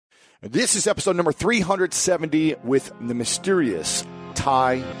This is episode number 370 with the mysterious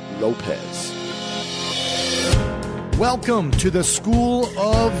Tai Lopez. Welcome to the School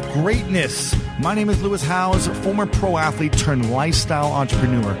of Greatness. My name is Lewis Howes, former pro athlete turned lifestyle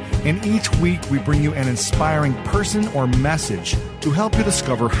entrepreneur. And each week we bring you an inspiring person or message to help you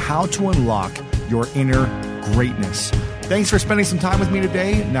discover how to unlock your inner greatness. Thanks for spending some time with me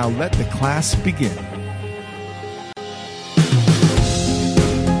today. Now let the class begin.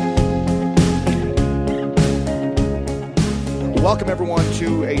 Welcome, everyone,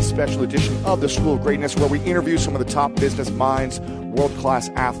 to a special edition of the School of Greatness, where we interview some of the top business minds, world-class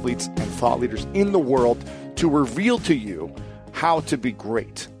athletes, and thought leaders in the world to reveal to you how to be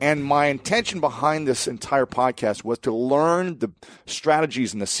great. And my intention behind this entire podcast was to learn the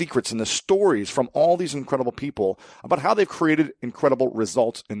strategies and the secrets and the stories from all these incredible people about how they've created incredible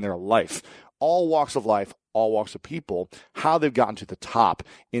results in their life. All walks of life, all walks of people, how they've gotten to the top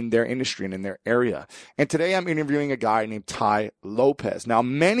in their industry and in their area. And today I'm interviewing a guy named Tai Lopez. Now,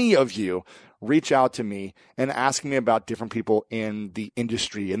 many of you reach out to me and ask me about different people in the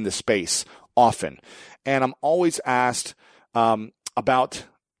industry, in the space, often. And I'm always asked about,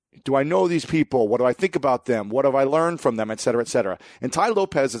 do I know these people? What do I think about them? What have I learned from them, et cetera, et cetera. And Tai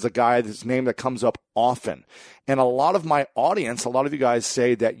Lopez is a guy, his name that comes up often. And a lot of my audience, a lot of you guys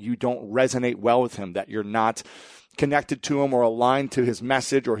say that you don't resonate well with him, that you're not connected to him or aligned to his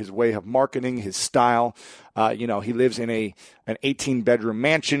message or his way of marketing, his style. He lives in an 18-bedroom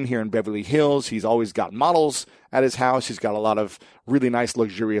mansion here in Beverly Hills. He's always got models at his house. He's got a lot of really nice,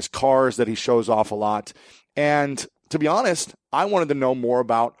 luxurious cars that he shows off a lot. And to be honest, I wanted to know more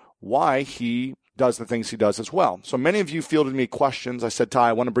about why he does the things he does as well. So many of you fielded me questions. I said, Tai,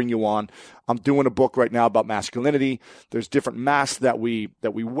 I want to bring you on. I'm doing a book right now about masculinity. There's different masks that we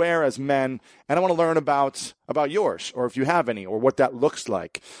wear as men, and I want to learn about yours, or if you have any, or what that looks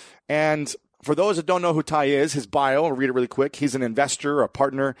like. And for those that don't know who Tai is, his bio, I'll read it really quick. He's an investor, a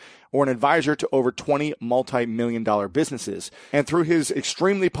partner, or an advisor to over 20 multi-million-dollar businesses. And through his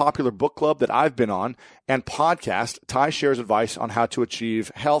extremely popular book club that I've been on and podcast, Tai shares advice on how to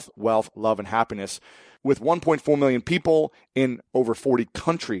achieve health, wealth, love, and happiness with 1.4 million people in over 40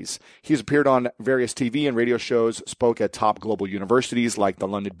 countries. He's appeared on various TV and radio shows, spoke at top global universities like the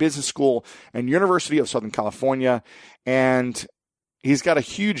London Business School and University of Southern California, and he's got a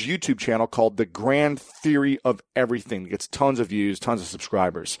huge YouTube channel called The Grand Theory of Everything. It gets tons of views, tons of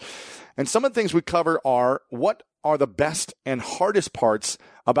subscribers. And some of the things we cover are, what are the best and hardest parts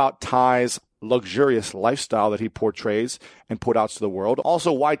about Tai's luxurious lifestyle that he portrays and put out to the world.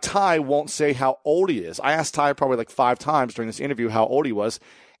 Also, why Tai won't say how old he is. I asked Tai probably like 5 times during this interview how old he was,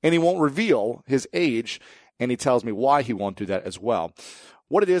 and he won't reveal his age, and he tells me why he won't do that as well.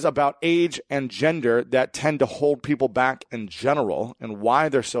 What it is about age and gender that tend to hold people back in general, and why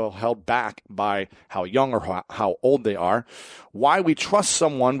they're so held back by how young or how old they are, why we trust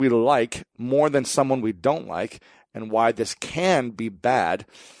someone we like more than someone we don't like, and why this can be bad,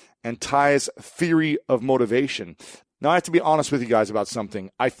 and Tai's theory of motivation. Now, I have to be honest with you guys about something.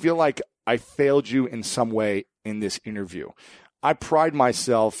 I feel like I failed you in some way in this interview. I pride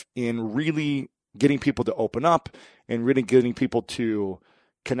myself in really getting people to open up and really getting people to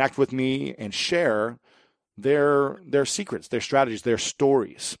connect with me and share their secrets, their strategies, their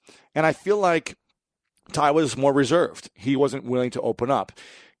stories. And I feel like Tai was more reserved. He wasn't willing to open up.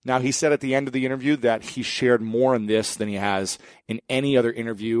 Now, he said at the end of the interview that he shared more in this than he has in any other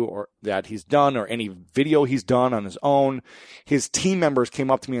interview or that he's done or any video he's done on his own. His team members came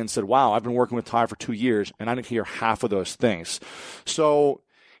up to me and said, wow, I've been working with Tai for 2 years, and I didn't hear half of those things. So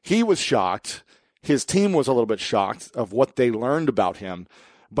he was shocked. His team was a little bit shocked of what they learned about him.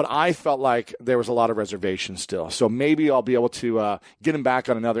 But I felt like there was a lot of reservation still. So maybe I'll be able to get him back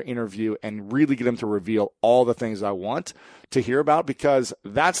on another interview and really get him to reveal all the things I want to hear about, because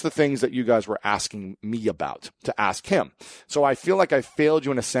that's the things that you guys were asking me about to ask him. So I feel like I failed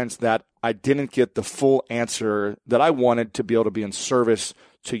you in a sense that I didn't get the full answer that I wanted to be able to be in service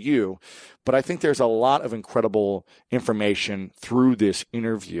to you. But I think there's a lot of incredible information through this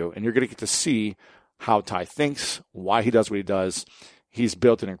interview, and you're going to get to see how Tai thinks, why he does what he does. He's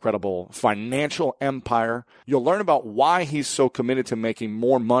built an incredible financial empire. You'll learn about why he's so committed to making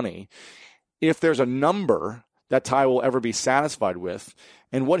more money, if there's a number that Tai will ever be satisfied with,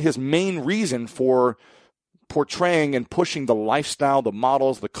 and what his main reason for portraying and pushing the lifestyle, the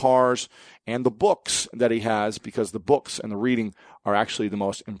models, the cars, and the books that he has, because the books and the reading are actually the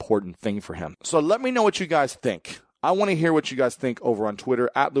most important thing for him. So let me know what you guys think. I want to hear what you guys think over on Twitter,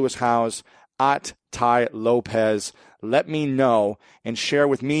 at Lewis Howes, at Tai Lopez. Let me know and share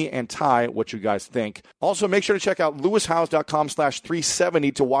with me and Tai what you guys think. Also, make sure to check out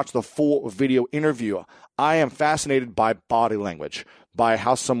lewishowes.com/370 to watch the full video interview. I am fascinated by body language, by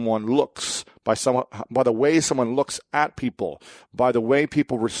how someone looks, by the way someone looks at people, by the way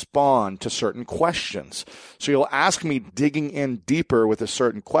people respond to certain questions. So you'll ask me digging in deeper with a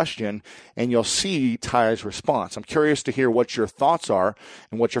certain question, and you'll see Tai's response. I'm curious to hear what your thoughts are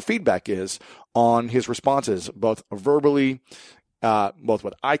and what your feedback is on his responses, both verbally, both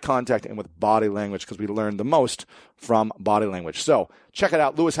with eye contact and with body language, because we learn the most from body language. So check it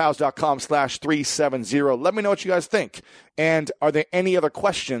out, lewishowes.com/370. Let me know what you guys think. And are there any other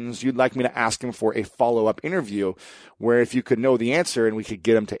questions you'd like me to ask him for a follow-up interview, where if you could know the answer and we could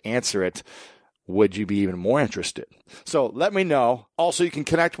get him to answer it, would you be even more interested? So let me know. Also, you can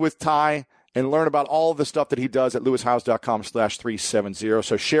connect with Tai and learn about all of the stuff that he does at lewishowes.com/370.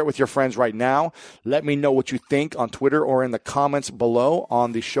 So share it with your friends right now. Let me know what you think on Twitter or in the comments below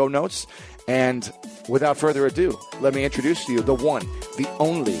on the show notes. And without further ado, let me introduce to you the one, the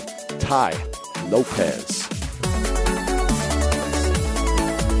only Tai Lopez.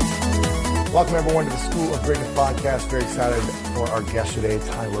 Welcome, everyone, to the School of Greatness podcast. Very excited for our guest today,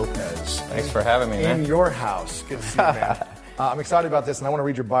 Tai Lopez. Thanks for having me, man. In your house. Good to see you, man. I'm excited about this, and I want to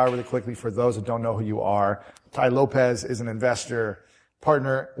read your bio really quickly for those that don't know who you are. Tai Lopez is an investor,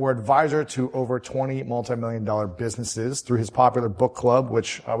 partner, or advisor to over 20 multi-million-dollar businesses through his popular book club,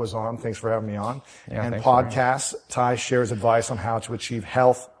 which I was on. Thanks for having me on. Yeah, and podcasts. Tai shares advice on how to achieve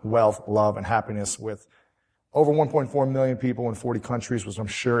health, wealth, love, and happiness with over 1.4 million people in 40 countries, which I'm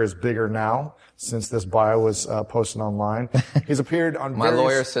sure is bigger now since this bio was posted online. He's appeared on My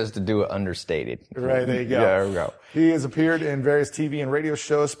lawyer says to do it understated. Right, there you go. Yeah, there we go. He has appeared in various TV and radio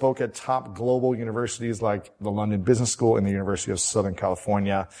shows, spoke at top global universities like the London Business School and the University of Southern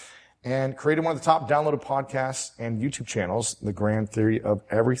California, and created one of the top downloaded podcasts and YouTube channels, The Grand Theory of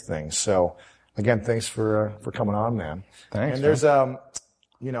Everything. So, again, thanks for coming on, man. Thanks. And there's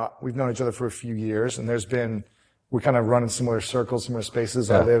we've known each other for a few years, and we kind of run in similar circles, similar spaces.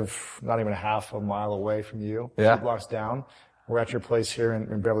 Yeah. I live not even half a mile away from you, yeah. 2 blocks down. We're at your place here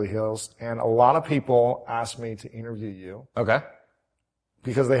in Beverly Hills, and a lot of people ask me to interview you. Okay.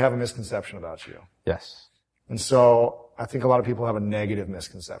 Because they have a misconception about you. Yes. And so I think a lot of people have a negative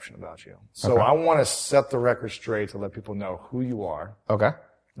misconception about you. So I want to set the record straight to let people know who you are. Okay.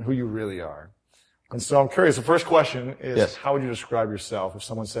 And who you really are. And so I'm curious, the first question is, yes. How would you describe yourself if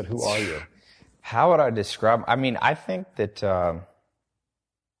someone said, who are you? How would I describe? I mean, I think that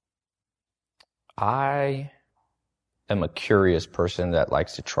I am a curious person that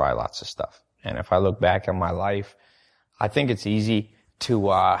likes to try lots of stuff. And if I look back on my life, I think it's easy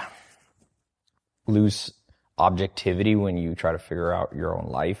to lose objectivity when you try to figure out your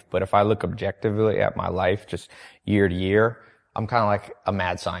own life. But if I look objectively at my life, just year to year, I'm kind of like a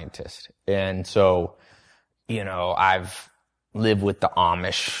mad scientist. And so, I've lived with the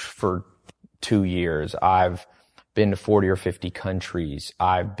Amish for 2 years. I've been to 40 or 50 countries.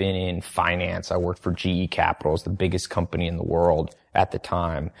 I've been in finance. I worked for GE Capital, the biggest company in the world at the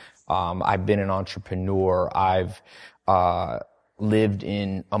time. I've been an entrepreneur. I've lived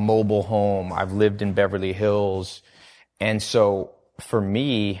in a mobile home. I've lived in Beverly Hills. And so for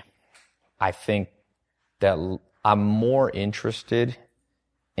me, I think that I'm more interested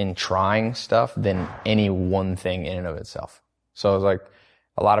in trying stuff than any one thing in and of itself. So it's like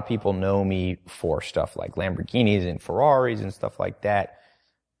a lot of people know me for stuff like Lamborghinis and Ferraris and stuff like that.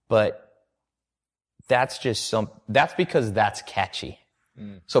 But that's because that's catchy.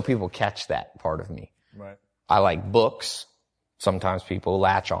 So people catch that part of me. Right. I like books. Sometimes people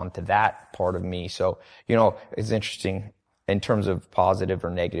latch on to that part of me. So, it's interesting in terms of positive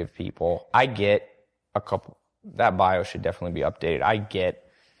or negative people. I get that bio should definitely be updated.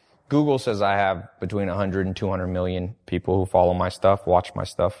 Google says I have between 100 and 200 million people who follow my stuff, watch my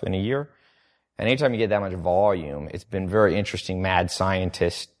stuff in a year. And anytime you get that much volume, it's been very interesting, mad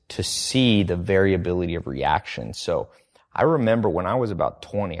scientist, to see the variability of reaction. So I remember when I was about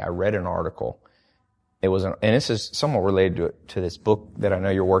 20, I read an article. And this is somewhat related to this book that I know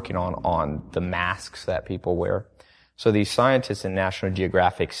you're working on the masks that people wear. So these scientists in National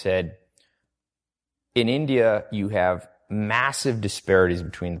Geographic said, in India, you have massive disparities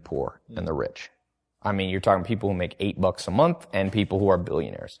between the poor and the rich. I mean, you're talking people who make $8 a month and people who are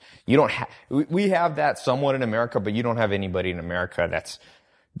billionaires. We have that somewhat in America, but you don't have anybody in America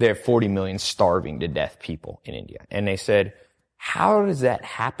there are 40 million starving to death people in India. And they said, how does that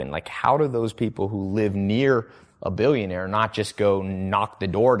happen? Like, how do those people who live near a billionaire not just go knock the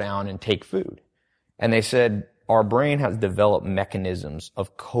door down and take food? And they said, our brain has developed mechanisms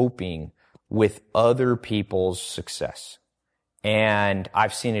of coping with other people's success. And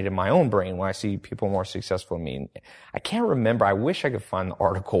I've seen it in my own brain when I see people more successful than me. I can't remember. I wish I could find the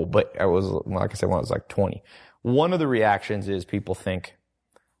article, but I was, like I said, when I was like 20. One of the reactions is people think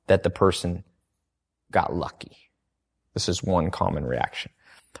that the person got lucky. This is one common reaction.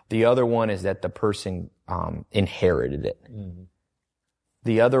 The other one is that the person inherited it. Mm-hmm.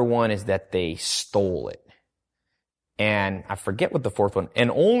 The other one is that they stole it. And I forget what the fourth one, and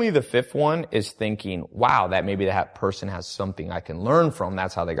only the fifth one is thinking, wow, that maybe that person has something I can learn from.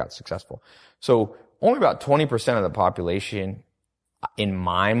 That's how they got successful. So only about 20% of the population, in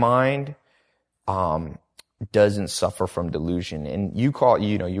my mind, doesn't suffer from delusion. And you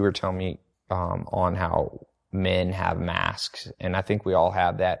were telling me, on how men have masks, and I think we all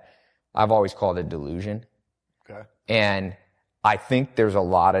have that. I've always called it delusion. Okay. And I think there's a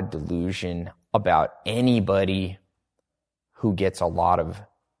lot of delusion about anybody who gets a lot of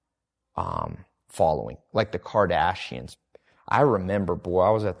following, like the Kardashians. I remember, I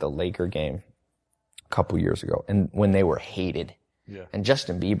was at the Laker game a couple years ago, and when they were hated, and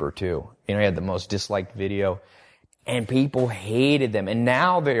Justin Bieber too. He had the most disliked video, and people hated them, and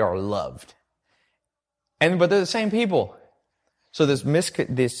now they are loved. But they're the same people. So this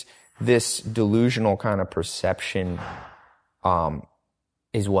delusional kind of perception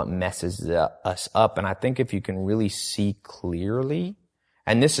is what messes us up. And I think if you can really see clearly,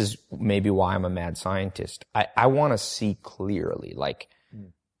 and this is maybe why I'm a mad scientist, I want to see clearly. Like,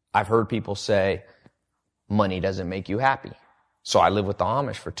 I've heard people say, money doesn't make you happy. So I lived with the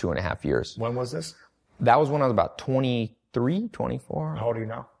Amish for 2.5 years. When was this? That was when I was about 23, 24. How old are you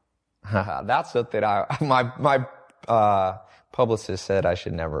now? That's something my publicist said I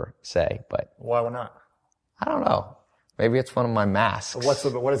should never say, but. Why not? I don't know. Maybe it's one of my masks.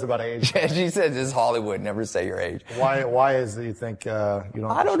 What is about age? She said, "This is Hollywood. Never say your age." Why is it you think you don't?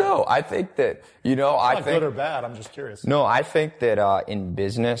 I don't know. I think that it's not good or bad. I'm just curious. No, I think that in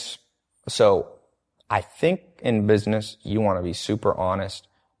business. So I think in business you want to be super honest,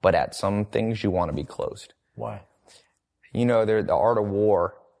 but at some things you want to be closed. Why? The Art of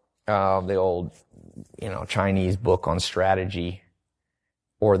War, the old Chinese book on strategy,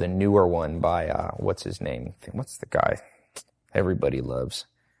 or the newer one by what's his name? What's the guy everybody loves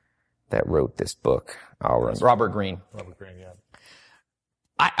that wrote this book? Robert Greene. Robert Greene, yeah.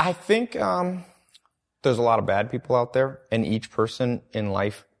 I think there's a lot of bad people out there, and each person in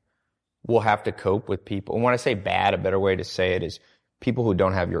life will have to cope with people. And when I say bad, a better way to say it is people who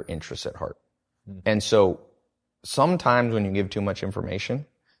don't have your interests at heart. And so sometimes when you give too much information,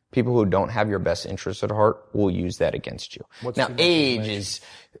 people who don't have your best interests at heart will use that against you. Now, age is,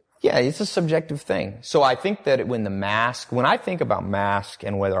 it's a subjective thing. So I think that when I think about mask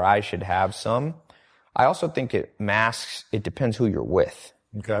and whether I should have some, I also think it depends who you're with.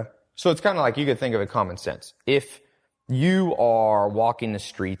 Okay. So it's kind of like you could think of it common sense. If you are walking the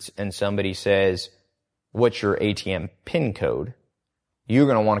streets and somebody says, what's your ATM PIN code? You're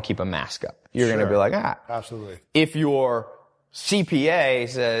going to want to keep a mask up. You're going to be like, Absolutely. If your CPA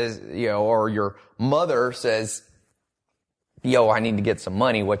says, or your mother says, I need to get some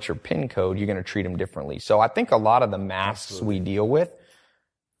money, what's your PIN code? You're going to treat them differently. So I think a lot of the masks we deal with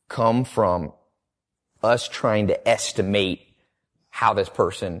come from us trying to estimate how this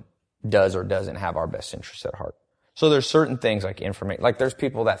person does or doesn't have our best interests at heart. So there's certain things like information, like there's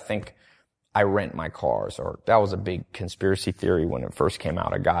people that think I rent my cars, or that was a big conspiracy theory when it first came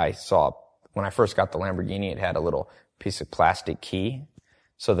out. A guy saw, when I first got the Lamborghini, it had a little piece of plastic key.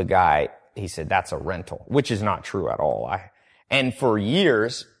 So the guy, he said, that's a rental, which is not true at all. And for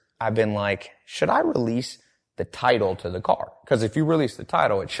years, I've been like, should I release the title to the car? Because if you release the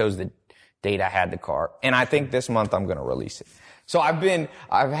title, it shows the date I had the car. And I think this month I'm going to release it. So I've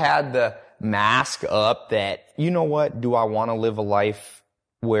had the mask up that, do I want to live a life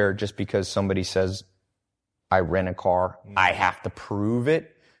where just because somebody says I rent a car, I have to prove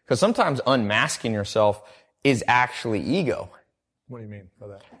it? Because sometimes unmasking yourself is actually ego. What do you mean by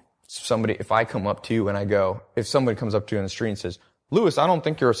that? If I come up to you and if somebody comes up to you in the street and says, Louis, I don't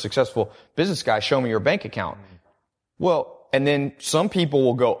think you're a successful business guy. Show me your bank account. Well, and then some people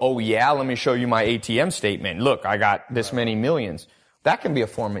will go, oh yeah, let me show you my ATM statement. Look, I got this many millions. That can be a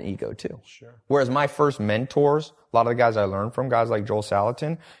form of ego too. Sure. Whereas my first mentors, a lot of the guys I learned from, guys like Joel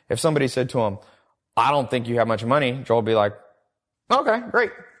Salatin, if somebody said to him, I don't think you have much money, Joel would be like, okay,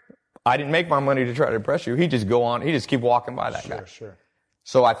 great. I didn't make my money to try to impress you. He'd just go on. He'd just keep walking by that guy. Sure.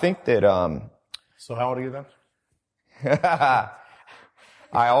 So I think that, So how old are you then?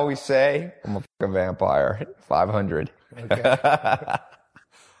 I always say I'm a fucking vampire. 500.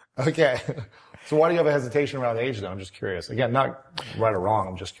 Okay. So why do you have a hesitation around age though? I'm just curious. Again, not right or wrong.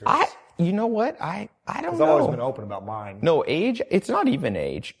 I'm just curious. you know what? I don't I've know. always been open about mine. No, age, it's not even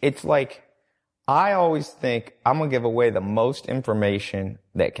age. It's like, I always think I'm going to give away the most information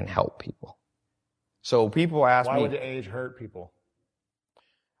that can help people. So people ask me. Why would the age hurt people?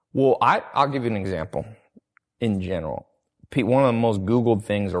 Well, I'll give you an example in general. One of the most Googled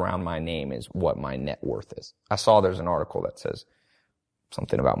things around my name is what my net worth is. I saw there's an article that says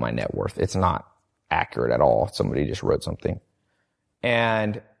something about my net worth. It's not accurate at all. Somebody just wrote something.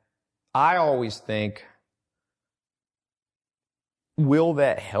 And I always think, will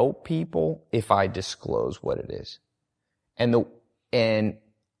that help people if I disclose what it is? And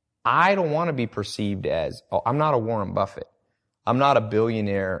I don't want to be perceived as, oh, I'm not a Warren Buffett. I'm not a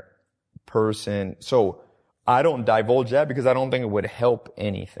billionaire person. So I don't divulge that because I don't think it would help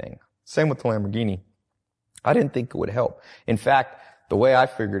anything. Same with the Lamborghini. I didn't think it would help. In fact, the way I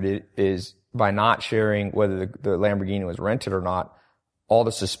figured it is by not sharing whether the Lamborghini was rented or not, all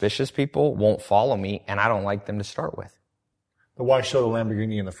the suspicious people won't follow me, and I don't like them to start with. But why show the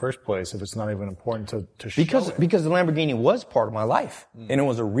Lamborghini in the first place if it's not even important to show it? Because the Lamborghini was part of my life. And it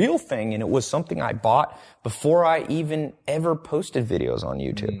was a real thing, and it was something I bought before I even ever posted videos on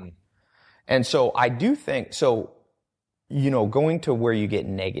YouTube. And so I do think, going to where you get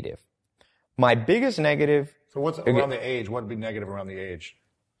negative. My biggest negative. So what's around the age? What would be negative around the age?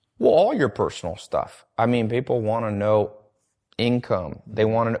 Well, all your personal stuff. I mean, people want to know income. They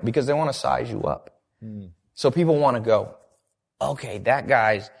want to know, because they want to size you up. So people want to go, okay, that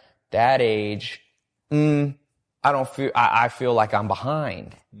guy's that age. I feel like I'm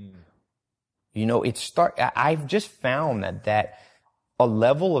behind. I've just found that a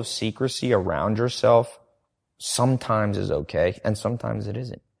level of secrecy around yourself sometimes is okay and sometimes it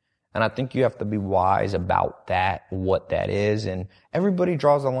isn't. And I think you have to be wise about that, what that is. And everybody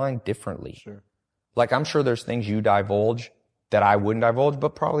draws a line differently. Sure. Like, I'm sure there's things you divulge that I wouldn't divulge,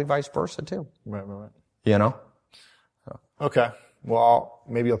 but probably vice versa too. Right. You know? Okay. Well,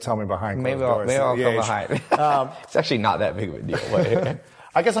 maybe you'll tell me behind closed doors. Maybe I'll come behind. It's actually not that big of a deal. But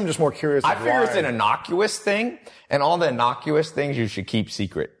I guess I'm just more curious. I figure it's an innocuous thing, and all the innocuous things you should keep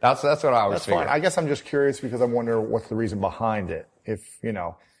secret. That's what I always figure. Fine. I guess I'm just curious because I'm wondering what's the reason behind it.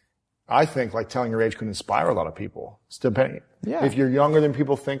 I think like telling your age could inspire a lot of people. Still depending. Yeah. If you're younger than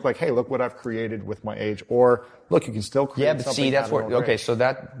people think like, hey, look what I've created with my age, or look, you can still create something. Yeah, but see,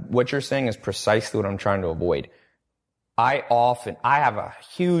 that's what you're saying is precisely what I'm trying to avoid. I have a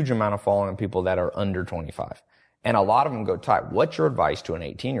huge amount of following people that are under 25. And a lot of them go, Ty, what's your advice to an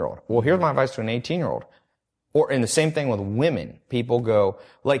 18-year-old? Well, here's my advice to an 18-year-old. And the same thing with women. People go,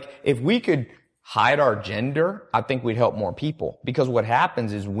 like, if we could hide our gender, I think we'd help more people. Because what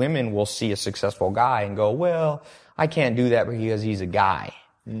happens is women will see a successful guy and go, well, I can't do that because he's a guy.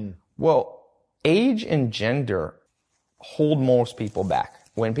 Well, age and gender hold most people back.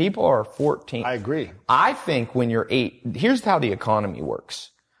 When people are 14. I agree. I think when you're 8, here's how the economy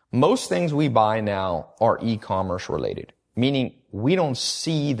works. Most things we buy now are e-commerce related, meaning we don't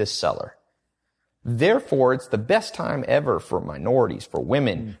see the seller. Therefore, it's the best time ever for minorities, for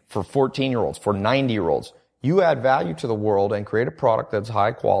women, for 14-year-olds, for 90-year-olds. You add value to the world and create a product that's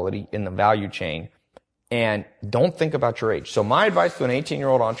high quality in the value chain, and don't think about your age. So my advice to an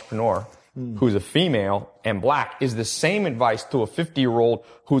 18-year-old entrepreneur who's a female and black is the same advice to a 50-year-old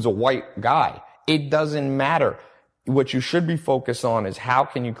who's a white guy. It doesn't matter. What you should be focused on is how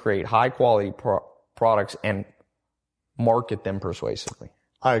can you create high quality products and market them persuasively.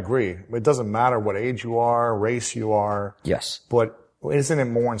 I agree. It doesn't matter what age you are, race you are. Yes. But isn't it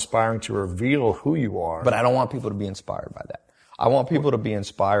more inspiring to reveal who you are? But I don't want people to be inspired by that. I want people to be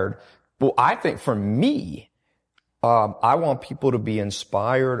inspired. Well, I think for me, I want people to be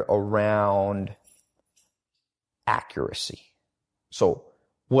inspired around accuracy. So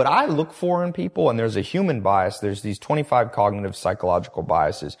what I look for in people, and there's a human bias, there's these 25 cognitive psychological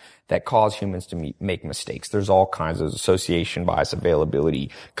biases that cause humans to make mistakes. There's all kinds of association bias, availability,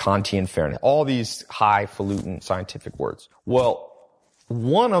 Kantian fairness, all these highfalutin scientific words. Well,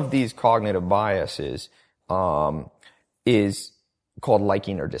 one of these cognitive biases is called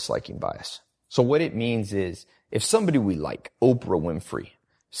liking or disliking bias. So what it means is if somebody we like, Oprah Winfrey,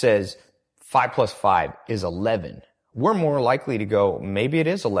 says 5 plus 5 is 11, we're more likely to go, maybe it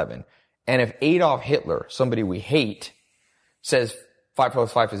is 11. And if Adolf Hitler, somebody we hate, says 5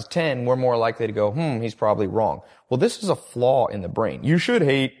 plus 5 is 10, we're more likely to go, he's probably wrong. Well, this is a flaw in the brain. You should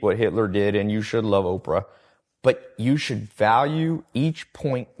hate what Hitler did and you should love Oprah, but you should value each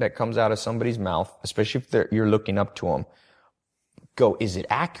point that comes out of somebody's mouth, especially if you're looking up to them. Go, is it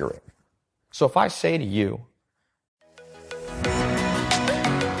accurate? So if I say to you,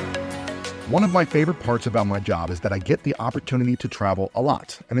 One of my favorite parts about my job is that I get the opportunity to travel a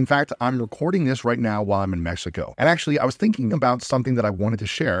lot. And in fact, I'm recording this right now while I'm in Mexico. And actually, I was thinking about something that I wanted to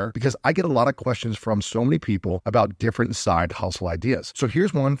share because I get a lot of questions from so many people about different side hustle ideas. So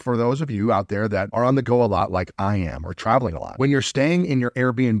here's one for those of you out there that are on the go a lot like I am, or traveling a lot. When you're staying in your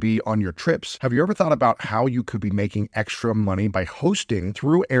Airbnb on your trips, have you ever thought about how you could be making extra money by hosting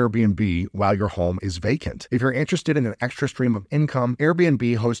through Airbnb while your home is vacant? If you're interested in an extra stream of income,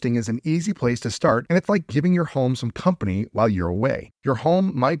 Airbnb hosting is an easy place to start, and it's like giving your home some company while you're away. Your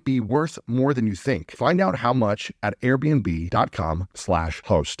home might be worth more than you think. Find out how much at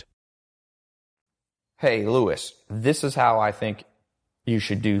airbnb.com/host. Hey, Lewis, this is how I think you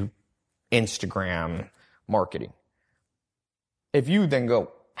should do Instagram marketing. If you then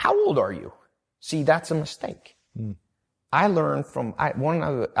go, how old are you? See, that's a mistake. I learned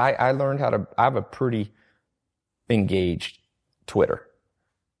I have a pretty engaged Twitter.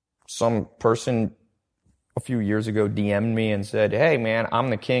 Some person a few years ago DM'd me and said, hey man, I'm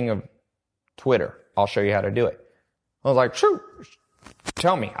the king of Twitter. I'll show you how to do it. I was like, shoot,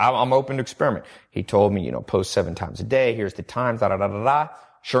 tell me. I'm open to experiment. He told me, post 7 times a day. Here's the times,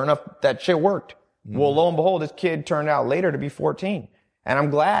 Sure enough, that shit worked. Well, lo and behold, this kid turned out later to be 14. And I'm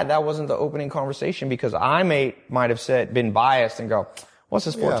glad that wasn't the opening conversation because I might have been biased and go, what's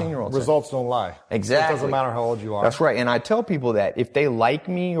this 14-year-old saying? Results don't lie. Exactly. It doesn't matter how old you are. That's right. And I tell people that if they like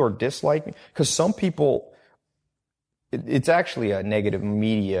me or dislike me, because some people, it's actually a negative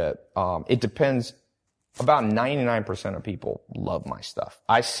media. It depends. About 99% of people love my stuff.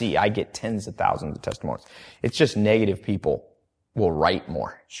 I get tens of thousands of testimonials. It's just negative people will write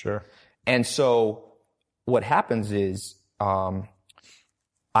more. Sure. And so what happens is,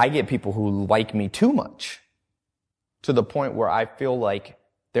 I get people who like me too much to the point where I feel like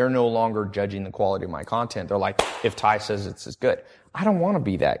they're no longer judging the quality of my content. They're like, if Ty says it's as good. I don't want to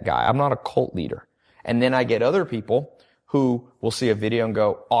be that guy. I'm not a cult leader. And then I get other people who will see a video and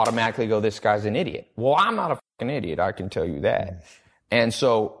automatically go, this guy's an idiot. Well, I'm not a fucking idiot. I can tell you that. And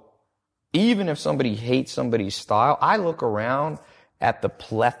so even if somebody hates somebody's style, I look around at the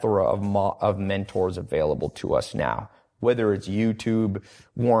plethora of mentors available to us now. Whether it's YouTube,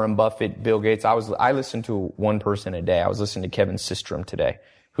 Warren Buffett, Bill Gates. I listen to one person a day. I was listening to Kevin Systrom today,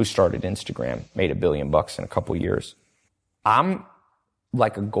 who started Instagram, made $1 billion in a couple years. I'm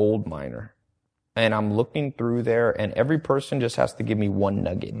like a gold miner. And I'm looking through there, and every person just has to give me one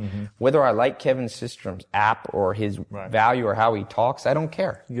nugget. Mm-hmm. Whether I like Kevin Systrom's app or his value or how he talks, I don't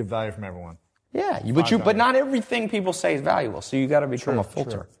care. You get value from everyone. Yeah, but not everything people say is valuable, so you got to become a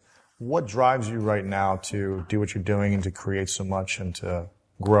filter. Sure. What drives you right now to do what you're doing and to create so much and to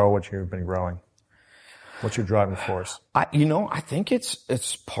grow what you've been growing? What's your driving force? I think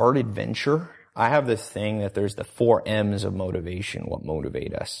it's part adventure. I have this thing that there's the 4 M's of motivation, what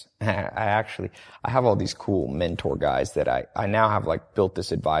motivate us. I have all these cool mentor guys that I now have built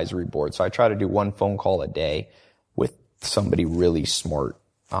this advisory board. So I try to do 1 phone call a day with somebody really smart,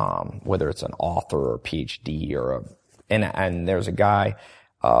 whether it's an author or a PhD and there's a guy,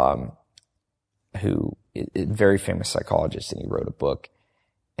 who is a very famous psychologist, and he wrote a book.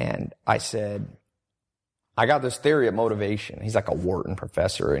 And I said, I got this theory of motivation. He's like a Wharton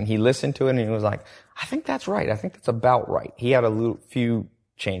professor, and he listened to it and he was like, I think that's right. I think that's about right. He had few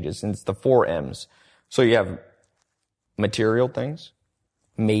changes, and it's the 4 M's. So you have material things,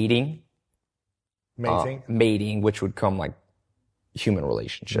 mating, which would come like human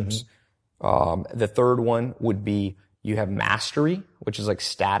relationships. Mm-hmm. The third one would be you have mastery, which is like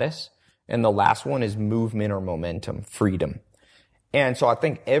status. And the last one is movement or momentum, freedom. And so I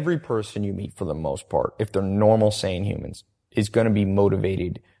think every person you meet, for the most part, if they're normal, sane humans, is going to be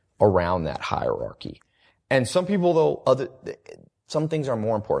motivated around that hierarchy. And some people, though, some things are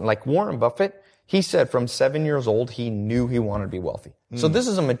more important. Like Warren Buffett, he said from 7 years old, he knew he wanted to be wealthy. So this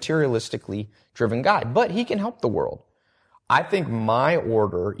is a materialistically driven guy, but he can help the world. I think my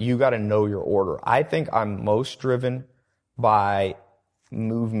order, you got to know your order. I think I'm most driven by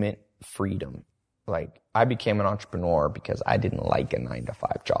movement, freedom. Like, I became an entrepreneur because I didn't like a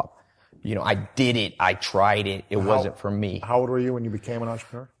 9-to-5 job. I did it. I tried it. It wasn't for me. How old were you when you became an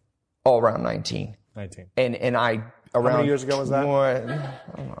entrepreneur? Oh, around 19. 19. And I, around. How many years ago was that?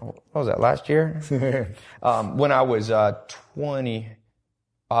 I don't know. What was that, last year? When I was 20,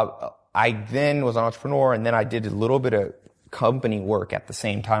 I then was an entrepreneur, and then I did a little bit of company work at the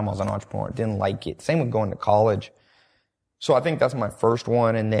same time I was an entrepreneur. Didn't like it. Same with going to college. So I think that's my first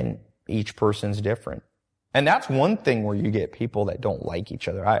one, and then each person's different. And that's one thing where you get people that don't like each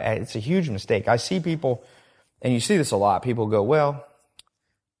other. It's a huge mistake. I see people, and you see this a lot, people go, well,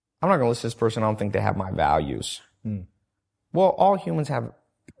 I'm not going to listen to this person. I don't think they have my values. Well, all humans have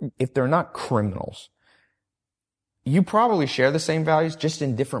if they're not criminals, you probably share the same values, just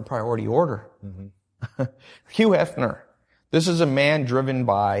in different priority order. Mm-hmm. Hugh Hefner. This is a man driven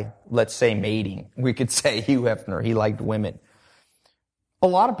by, let's say, mating. We could say Hugh Hefner. He liked women. A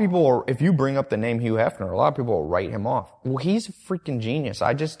lot of people, if you bring up the name Hugh Hefner, a lot of people will write him off. Well, he's a freaking genius.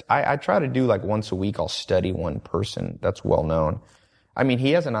 I try to do like once a week, I'll study one person that's well known. I mean,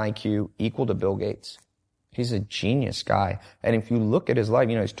 he has an IQ equal to Bill Gates. He's a genius guy. And if you look at his life,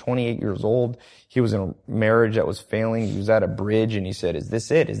 you know, he's 28 years old. He was in a marriage that was failing. He was at a bridge and he said, is this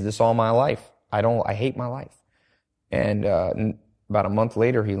it? Is this all my life? I hate my life. And, about a month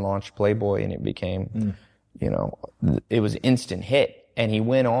later, he launched Playboy and it became, you know, it was an instant hit. And he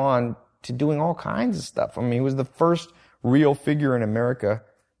went on to doing all kinds of stuff. I mean, he was the first real figure in America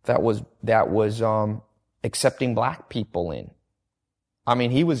that was accepting black people in. I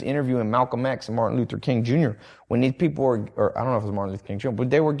mean, he was interviewing Malcolm X and Martin Luther King Jr. when these people were, or I don't know if it was Martin Luther King Jr., but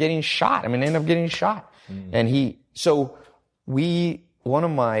they were getting shot. I mean, they ended up getting shot. And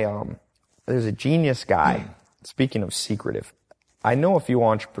there's a genius guy, speaking of secretive. I know a few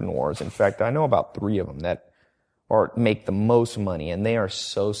entrepreneurs. In fact, I know about 3 of them that make the most money, and they are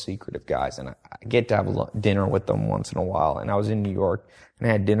so secretive guys. And I get to have dinner with them once in a while. And I was in New York and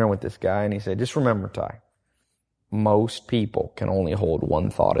I had dinner with this guy and he said, just remember, Ty, most people can only hold one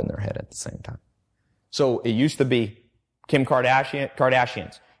thought in their head at the same time. So it used to be Kim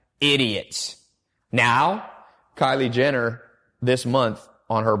Kardashians, idiots. Now, Kylie Jenner this month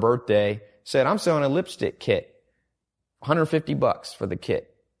on her birthday said, I'm selling a lipstick kit, $150 for the kit.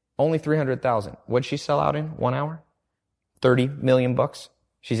 Only 300,000. What'd she sell out in 1 hour? 30 million bucks.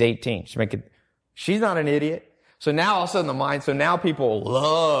 She's 18. She's not an idiot. So now all of a sudden so now people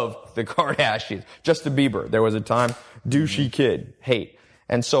love the Kardashians. Justin Bieber. There was a time, douchey kid, hate.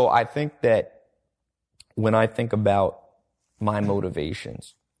 And so I think that when I think about my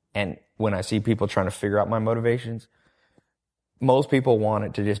motivations and when I see people trying to figure out my motivations, most people want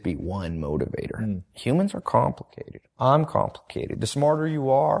it to just be one motivator. Humans are complicated. I'm complicated. The smarter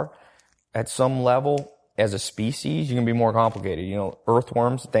you are at some level as a species, you can be more complicated. You know,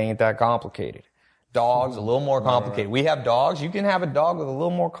 earthworms, they ain't that complicated. Dogs, a little more complicated. We have dogs. You can have a dog with a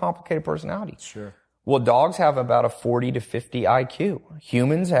little more complicated personality. Sure. Well, dogs have about a 40 to 50 IQ.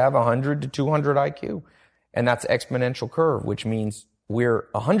 Humans have 100 to 200 IQ. And that's exponential curve, which means we're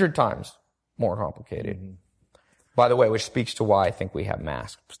 100 times more complicated. Mm-hmm. By the way, which speaks to why I think we have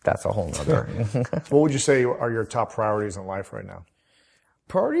masks. That's a whole nother. What would you say are your top priorities in life right now?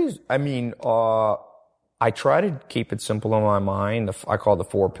 Priorities? I mean, I try to keep it simple in my mind. I call it the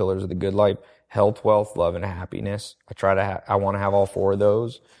 4 pillars of the good life: health, wealth, love, and happiness. I want to have all 4 of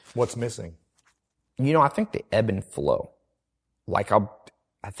those. What's missing? You know, I think the ebb and flow. Like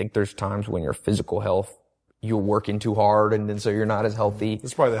I think there's times when your physical health, you're working too hard and then so you're not as healthy. This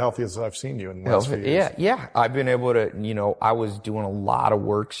is probably the healthiest I've seen you in the last few years. Yeah. I've been able to, you know, I was doing a lot of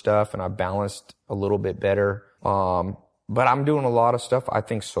work stuff and I balanced a little bit better. But I'm doing a lot of stuff. I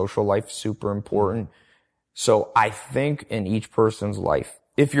think social life is super important. So I think in each person's life,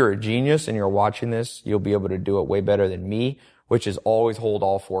 if you're a genius and you're watching this, you'll be able to do it way better than me, which is always hold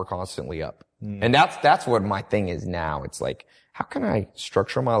all 4 constantly up. And that's what my thing is now. It's like, how can I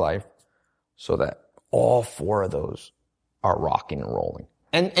structure my life so that all 4 of those are rocking and rolling?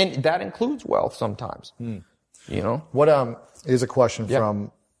 And that includes wealth sometimes. You know? What is a question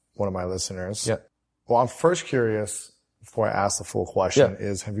from one of my listeners. Yeah. Well, I'm first curious, before I ask the full question,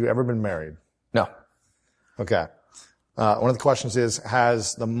 is have you ever been married? No. Okay. One of the questions is,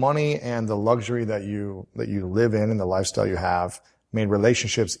 has the money and the luxury that you live in and the lifestyle you have made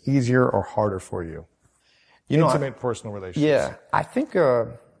relationships easier or harder for you? Intimate personal relationships. Yeah. I think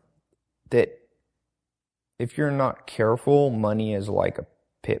that if you're not careful, money is like a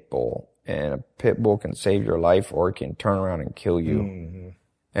pit bull, and a pit bull can save your life or it can turn around and kill you. Mm-hmm.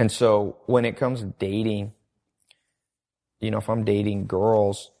 And so when it comes to dating, you know, if I'm dating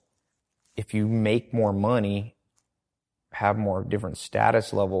girls, if you make more money, have more different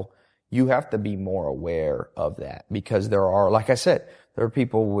status level, you have to be more aware of that, because there are, like I said, there are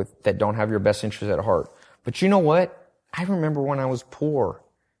people that don't have your best interest at heart. But you know what? I remember when I was poor,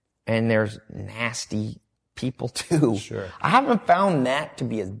 and there's nasty people too. Sure. I haven't found that to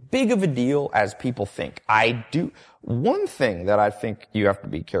be as big of a deal as people think. I do. One thing that I think you have to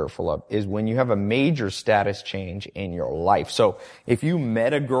be careful of is when you have a major status change in your life. So if you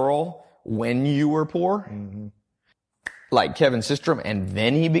met a girl when you were poor, like Kevin Systrom, and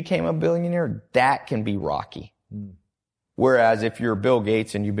then he became a billionaire, that can be rocky. Whereas if you're Bill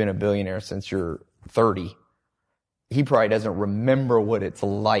Gates and you've been a billionaire since you're 30, he probably doesn't remember what it's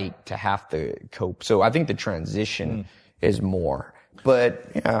like to have to cope. So I think the transition is more.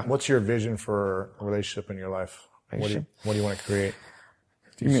 But yeah. What's your vision for a relationship in your life? What do you want to create?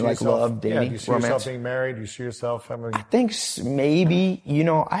 Do you mean like love, dating, do you see romance? yourself being married? Do you see yourself having? I think maybe,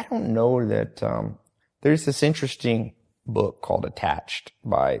 I don't know that, there's this interesting book called Attached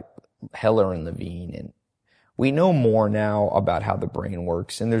by Heller and Levine. And we know more now about how the brain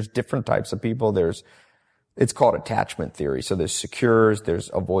works. And there's different types of people. It's called attachment theory. So there's secures, there's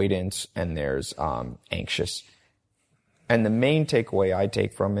avoidance, and there's, anxious. And the main takeaway I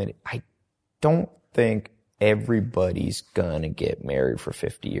take from it, I don't think everybody's gonna get married for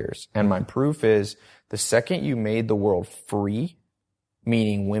 50 years. And my proof is the second you made the world free,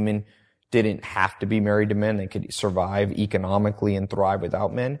 meaning women didn't have to be married to men, they could survive economically and thrive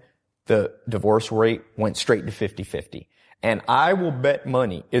without men, the divorce rate went straight to 50-50. And I will bet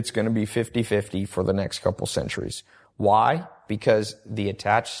money it's going to be 50-50 for the next couple centuries. Why? Because the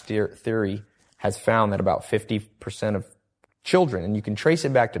attached theory has found that about 50% of children, and you can trace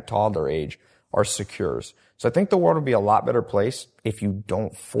it back to toddler age, are secures. So I think the world would be a lot better place if you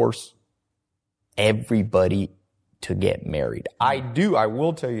don't force everybody to get married. I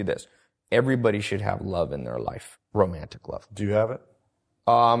will tell you this. Everybody should have love in their life. Romantic love. Do you have it?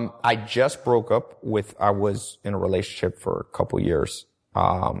 I just broke up I was in a relationship for a couple years.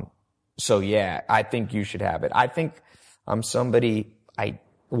 So yeah, I think you should have it. I think I'm somebody,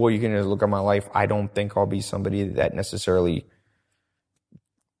 you can just look at my life. I don't think I'll be somebody that necessarily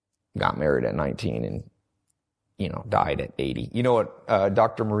got married at 19 and, died at 80. You know what,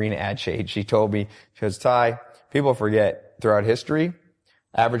 Dr. Marina Adshade, she told me, she goes, Ty, people forget throughout history,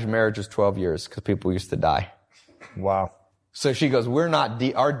 average marriage is 12 years because people used to die. Wow. So she goes, our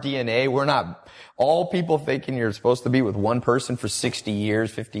DNA, we're not, all people thinking you're supposed to be with one person for 60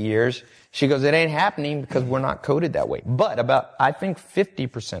 years, 50 years. She goes, it ain't happening because we're not coded that way. But I think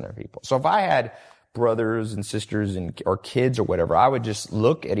 50% of people. So if I had brothers and sisters or kids or whatever, I would just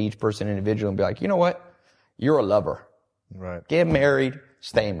look at each person individually and be like, you know what? You're a lover. Right. Get married,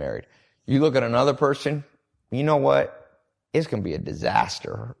 stay married. You look at another person, you know what? It's going to be a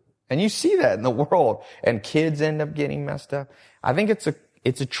disaster. And you see that in the world, and kids end up getting messed up. I think it's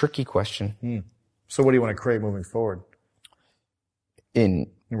a tricky question. So what do you want to create moving forward?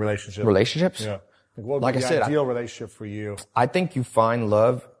 In relationships? Yeah. Like I said, ideal relationship for you? I think you find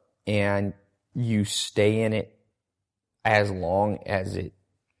love and you stay in it as long as it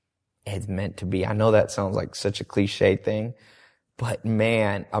is meant to be. I know that sounds like such a cliche thing, but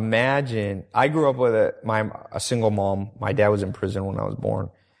man, imagine, I grew up with a single mom. My dad was in prison when I was born.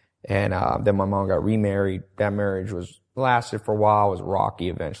 And then my mom got remarried. That marriage lasted for a while, was rocky,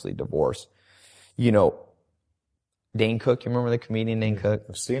 eventually divorced. Dane Cook, you remember the comedian Dane Cook?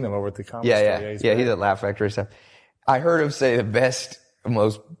 I've seen him over at the comedy store. He's at Laugh Factory stuff. I heard him say the best,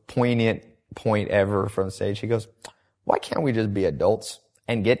 most poignant point ever from stage. He goes, why can't we just be adults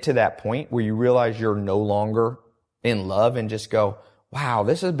and get to that point where you realize you're no longer in love and just go, wow,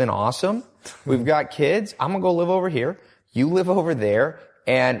 this has been awesome. We've got kids. I'm going to go live over here. You live over there.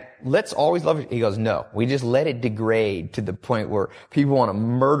 And let's always love it. He goes, no, we just let it degrade to the point where people want to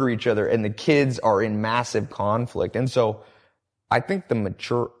murder each other and the kids are in massive conflict. And so I think the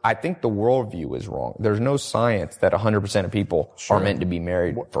worldview is wrong. There's no science that 100% of people are meant to be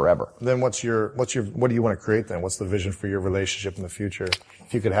married forever. Then what do you want to create then? What's the vision for your relationship in the future?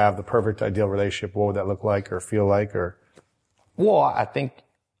 If you could have the perfect ideal relationship, what would that look like or feel like Well, I think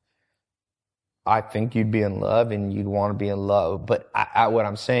you'd be in love and you'd want to be in love. But what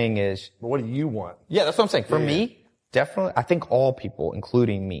I'm saying is... But what do you want? Yeah, that's what I'm saying. For me, definitely, I think all people,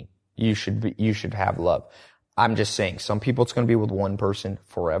 including me, you should have love. I'm just saying, some people it's going to be with one person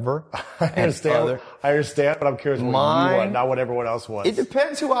forever. I understand, but I'm curious what you want, not what everyone else wants. It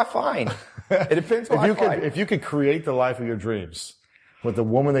depends who I find. It depends who I find. If you could create the life of your dreams with the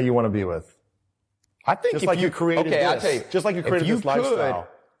woman that you want to be with. I think just like you created this. I'll tell you, just like you created this lifestyle.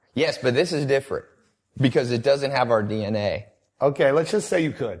 Yes, but this is different because it doesn't have our DNA. Okay, let's just say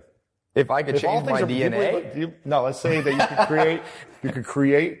you could. If I could change my DNA? Let's say that you could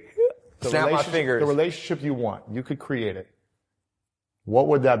create the relationship you want. You could create it. What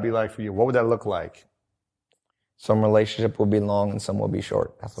would that be like for you? What would that look like? Some relationship will be long and some will be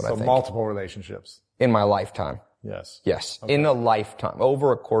short. That's what I think. So multiple relationships. In my lifetime. Yes. Okay. In a lifetime,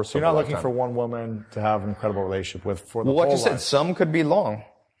 over a course of a lifetime. You're not looking for one woman to have an incredible relationship with for the whole life. What you said, some could be long.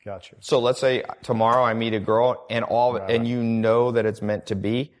 Gotcha. So let's say tomorrow I meet a girl and you know that it's meant to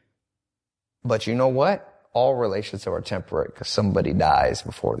be. But you know what? All relationships are temporary because somebody dies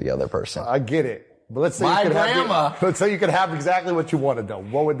before the other person. I get it. But let's say let's say you could have exactly what you wanted though.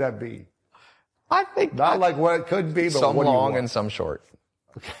 What would that be? I think not like what it could be, but some what long and some short.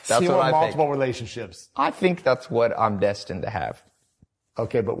 Okay. That's what I think. Multiple relationships. I think that's what I'm destined to have.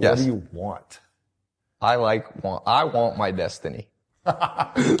 Okay, but Yes. what do you want? I want my destiny. No,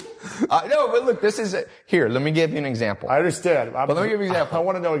 but look, this is here. Let me give you an example. I understand. But let me give you an example. I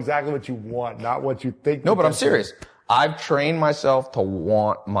want to know exactly what you want, not what you think. No, but I'm serious. I've trained myself to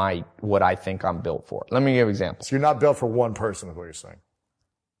want what I think I'm built for. Let me give examples. So you're not built for one person, is what you're saying.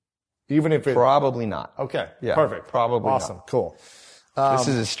 Even if it. Probably not. Okay. Yeah. Perfect. Probably awesome. not. Cool. This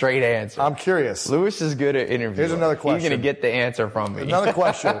is a straight answer. I'm curious. Lewis is good at interviewing. Here's another question. He's going to get the answer from me. Another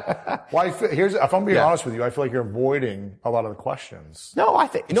question. If I'm being honest with you, I feel like you're avoiding a lot of the questions. No, I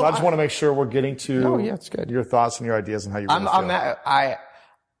think. So I just want to make sure we're getting to it's good. your thoughts and your ideas and how you really feel.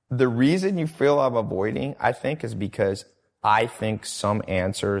 The reason you feel I'm avoiding, I think, is because I think some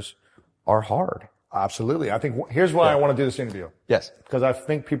answers are hard. Absolutely. I think here's why I want to do this interview. Yes. Because I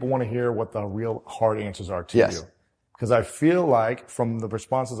think people want to hear what the real hard answers are to Yes. you. Because I feel like from the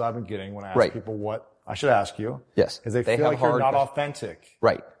responses I've been getting when I ask people what I should ask you. Yes. Is they feel like you're not authentic.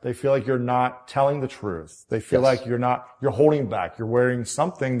 Right. They feel like you're not telling the truth. They feel like you're holding back. You're wearing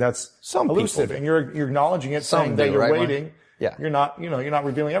something that's elusive and you're acknowledging it, saying that you're waiting. Yeah. You're not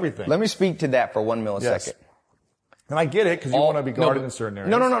revealing everything. Let me speak to that for 1 millisecond. Yes. And I get it because you want to be guarded in certain areas.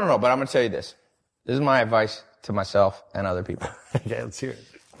 No. But I'm going to tell you this. This is my advice to myself and other people. Okay, let's hear it.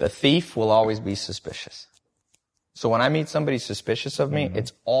 The thief will always be suspicious. So when I meet somebody suspicious of me,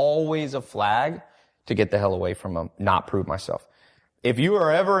 it's always a flag to get the hell away from them, not prove myself. If you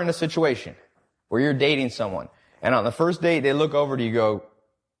are ever in a situation where you're dating someone and on the first date they look over to you and go,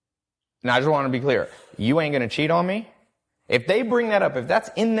 now I just want to be clear, you ain't going to cheat on me? If they bring that up, if that's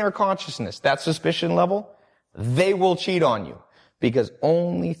in their consciousness, that suspicion level, they will cheat on you because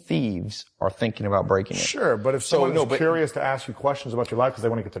only thieves are thinking about breaking it. Sure, but if someone's curious to ask you questions about your life because they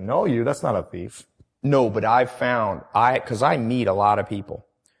want to get to know you, that's not a thief. No, but I've found, because I meet a lot of people.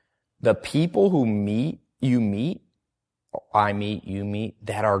 The people who you meet,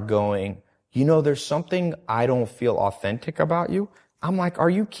 that are going, there's something I don't feel authentic about you. I'm like,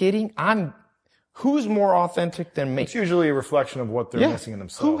 are you kidding? Who's more authentic than me? It's usually a reflection of what they're missing in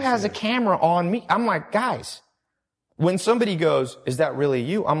themselves. Who has a camera on me? I'm like, guys, when somebody goes, is that really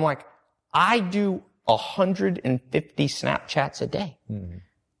you? I'm like, I do 150 Snapchats a day. Mm-hmm.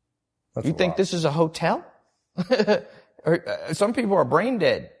 You think this is a hotel? Some people are brain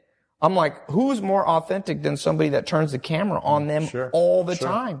dead. I'm like, who's more authentic than somebody that turns the camera on them all the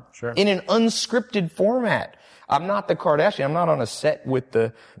time in an unscripted format? I'm not the Kardashian. I'm not on a set with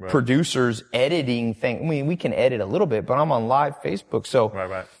the producers editing thing. I mean, we can edit a little bit, but I'm on live Facebook. So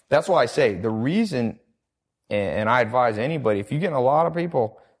that's why I say the reason, and I advise anybody, if you get a lot of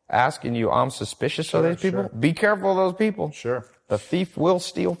people asking you, I'm suspicious of these people, be careful of those people. Sure. The thief will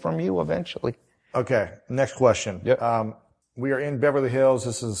steal from you eventually. Okay. Next question. Yep. We are in Beverly Hills.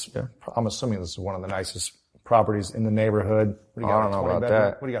 This is, I'm assuming this is one of the nicest properties in the neighborhood. What do you got? I don't know about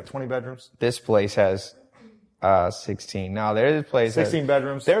that. What do you got? 20 bedrooms? This place has 16. Now there's place 16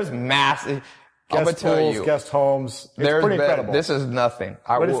 bedrooms. There's massive guest pools, guest homes. It's pretty incredible. This is nothing.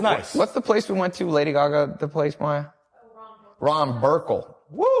 But it's nice. What's the place we went to? Lady Gaga, the place, Maya? Ron Burkle.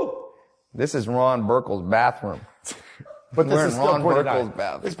 Woo! This is Ron Burkle's bathroom. But this is still pretty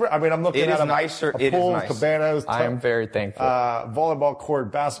nice. I'm looking at nicer. It is nice. Cabanas. I am very thankful. Volleyball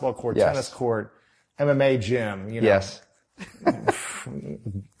court, basketball court, tennis court, MMA gym. Yes.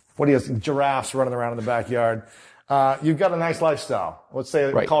 What do you have? Giraffes running around in the backyard. You've got a nice lifestyle. Let's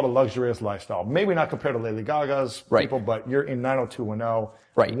say we call it a luxurious lifestyle. Maybe not compared to Lady Gaga's people, but you're in 90210.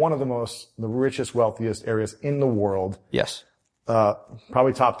 Right. One of the richest, wealthiest areas in the world. Yes.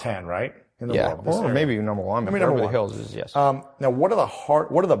 Probably top 10, right? In the world. Or maybe number one. I mean, Beverly Hills is, yes. Now, what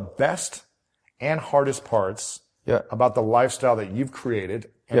are the best and hardest parts about the lifestyle that you've created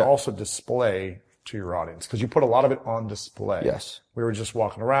and also display to your audience? Because you put a lot of it on display. Yes. We were just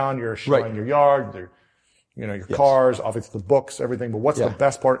walking around. You're showing your yard, your cars, obviously the books, everything. But what's the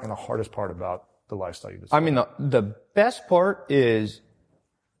best part and the hardest part about the lifestyle you display? I mean, the best part is,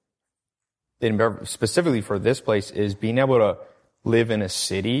 specifically for this place, is being able to live in a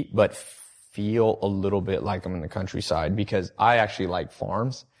city, but feel a little bit like I'm in the countryside, because I actually like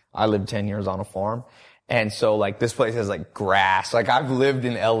farms. I lived 10 years on a farm. And so this place has grass. I've lived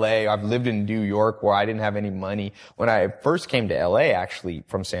in LA. I've lived in New York where I didn't have any money. When I first came to LA, actually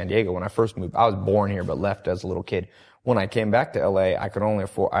from San Diego, when I first moved, I was born here, but left as a little kid. When I came back to LA, I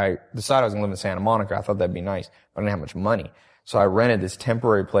decided I was going to live in Santa Monica. I thought that'd be nice, but I didn't have much money. So I rented this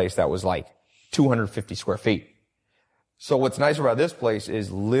temporary place that was 250 square feet. So what's nice about this place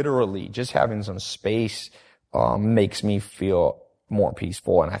is literally just having some space, makes me feel more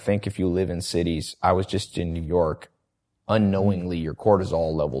peaceful. And I think if you live in cities, I was just in New York, unknowingly your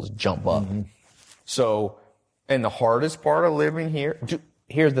cortisol levels jump up. Mm-hmm. So, And the hardest part of living here,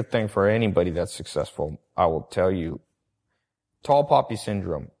 here's the thing for anybody that's successful, I will tell you, tall poppy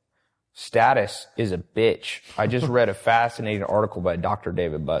syndrome. Status is a bitch. I just read a fascinating article by Dr.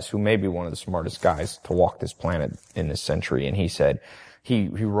 David Buss, who may be one of the smartest guys to walk this planet in this century. And he said, he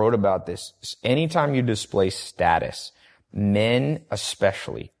wrote about this. Anytime you display status, men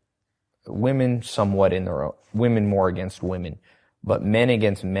especially, women somewhat in their own, women more against women, but men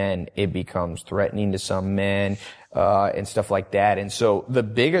against men, it becomes threatening to some men, and stuff like that. And so the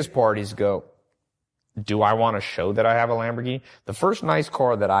biggest parties go, do I want to show that I have a Lamborghini? The first nice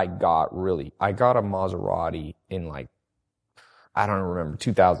car that I got, really, I got a Maserati in like, I don't remember,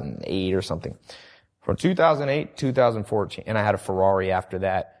 2008 or something. From 2008, 2014, and I had a Ferrari after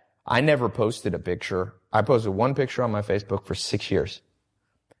that. I never posted a picture. I posted one picture on my Facebook for 6 years.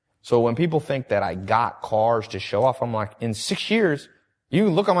 So when people think that I got cars to show off, I'm like, in 6 years, you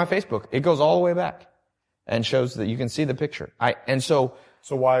look on my Facebook. It goes all the way back and shows that you can see the picture.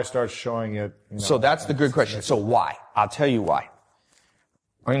 So why start showing it? So that's the good question. So why? I'll tell you why.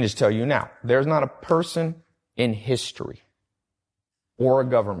 I can just tell you now. There's not a person in history or a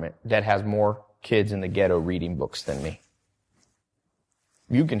government that has more kids in the ghetto reading books than me.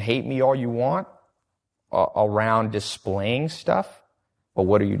 You can hate me all you want around displaying stuff, but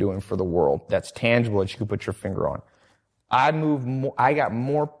what are you doing for the world that's tangible that you can put your finger on? I got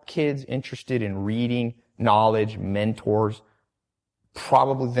more kids interested in reading, knowledge, mentors,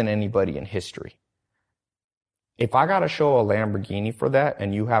 probably than anybody in history. If I gotta show a Lamborghini for that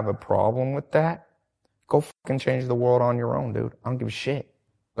and you have a problem with that, go fucking change the world on your own, dude. I don't give a shit.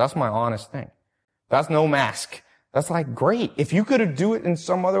 That's my honest thing. That's no mask. That's like, great. If you could do it in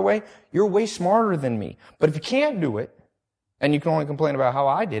some other way, you're way smarter than me. But if you can't do it, and you can only complain about how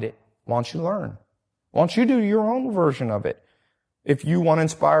I did it, why don't you learn? Why don't you do your own version of it? If you want to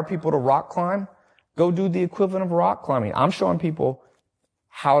inspire people to rock climb, go do the equivalent of rock climbing. I'm showing people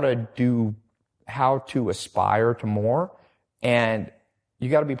how to aspire to more, and you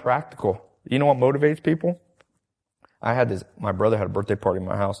got to be practical. You know what motivates people? My brother had a birthday party in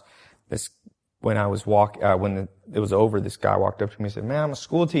my house. When it was over, this guy walked up to me and said, man, I'm a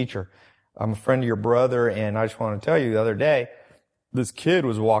school teacher. I'm a friend of your brother, and I just want to tell you, the other day, this kid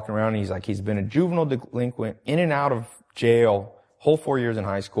was walking around, and he's been a juvenile delinquent, in and out of jail, whole 4 years in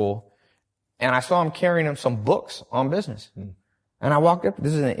high school, and I saw him carrying him some books on business. And I walked up,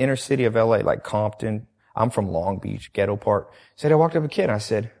 this is in the inner city of LA, like Compton. I'm from Long Beach, ghetto part. I walked up to a kid, and I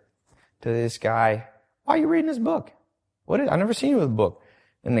said to this guy, why are you reading this book? I've never seen you with a book.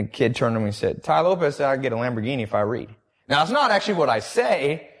 And the kid turned to me and said, Ty Lopez said I'd get a Lamborghini if I read. Now, it's not actually what I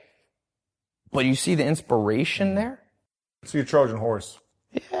say, but you see the inspiration there? So you're Trojan horse.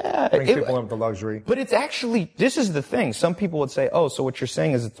 Yeah. Bring people into luxury. But it's actually, this is the thing. Some people would say, oh, so what you're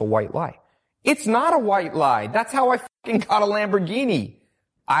saying is it's a white lie. It's not a white lie. That's how I fucking got a Lamborghini.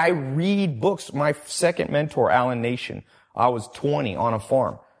 I read books. My second mentor, Alan Nation, I was 20 on a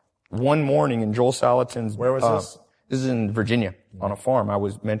farm. One morning in Joel Salatin's... Where was this? This is in Virginia, on a farm. I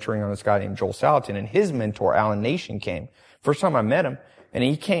was mentoring on this guy named Joel Salatin, and his mentor, Alan Nation, came. First time I met him, and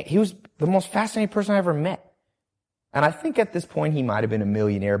he was the most fascinating person I ever met. And I think at this point he might have been a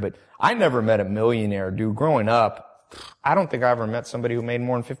millionaire, but I never met a millionaire, dude. Growing up, I don't think I ever met somebody who made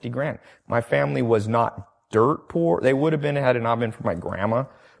more than 50 grand. My family was not dirt poor. They would have been had it not been for my grandma,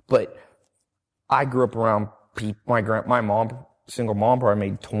 but I grew up around people. My mom, single mom, probably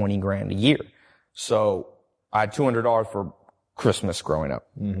made 20 grand a year. So I had $200 for Christmas growing up.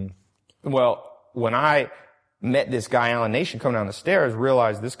 Mm-hmm. Well, when I met this guy, Alan Nation, come down the stairs,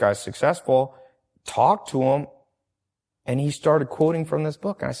 realized this guy's successful, talked to him, and he started quoting from this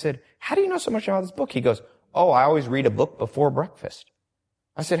book. And I said, how do you know so much about this book? He goes, oh, I always read a book before breakfast.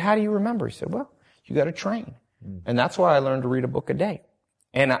 I said, how do you remember? He said, well, you got to train. And that's why I learned to read a book a day.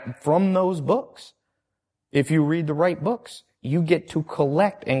 And from those books, if you read the right books, you get to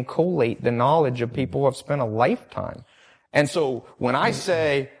collect and collate the knowledge of people who have spent a lifetime. And so when I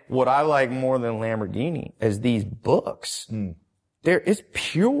say what I like more than Lamborghini is these books, there is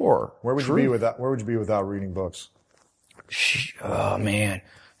pure Where would truth. you be without reading books? Oh man,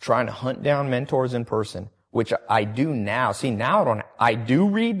 trying to hunt down mentors in person, which I do now. See, now I do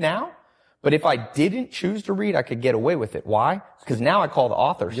read now, but if I didn't choose to read, I could get away with it. Why? Because now I call the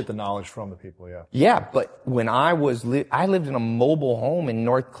authors. You get the knowledge from the people, yeah. Yeah, but when I lived in a mobile home in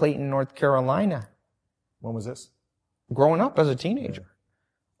North Clayton, North Carolina. When was this? Growing up as a teenager.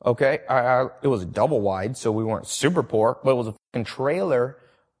 Okay, it was a double wide, so we weren't super poor, but it was a fucking trailer.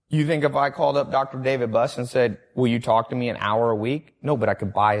 You think if I called up Dr. David Buss and said, will you talk to me an hour a week? No, but I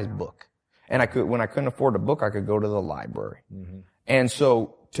could buy his book. And when I couldn't afford a book, I could go to the library. Mm-hmm. And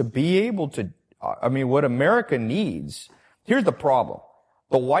so to be able to I mean, what America needs, here's the problem.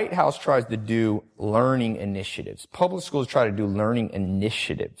 The White House tries to do learning initiatives. Public schools try to do learning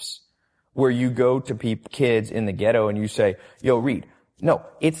initiatives where you go to kids in the ghetto and you say, yo, read. No,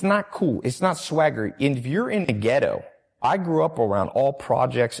 it's not cool. It's not swagger. And if you're in the ghetto, I grew up around all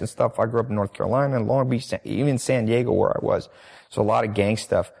projects and stuff. I grew up in North Carolina and Long Beach, even San Diego where I was. So a lot of gang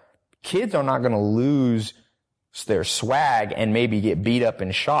stuff. Kids are not going to lose their swag and maybe get beat up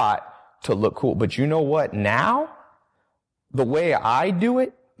and shot to look cool. But you know what? Now, the way I do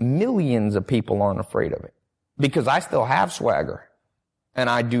it, millions of people aren't afraid of it because I still have swagger and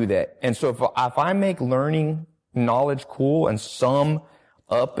I do that. And so if I make learning knowledge cool and some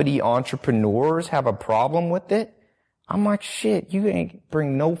uppity entrepreneurs have a problem with it, I'm like, shit, you ain't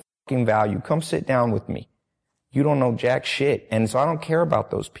bring no fucking value. Come sit down with me. You don't know jack shit. And so I don't care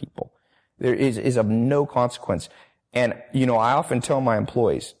about those people. There is of no consequence. And, you know, I often tell my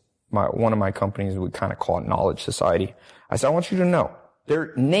employees, one of my companies, we kind of call it Knowledge Society. I said, I want you to know,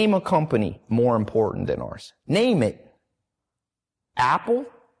 name a company more important than ours. Name it. Apple?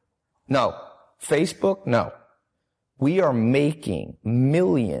 No. Facebook? No. We are making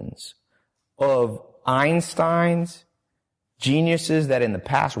millions of Einsteins, geniuses that in the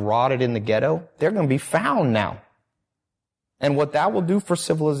past rotted in the ghetto. They're going to be found now. And what that will do for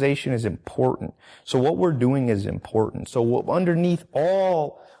civilization is important. So what we're doing is important. So underneath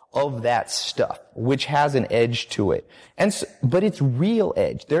all of that stuff, which has an edge to it, but it's real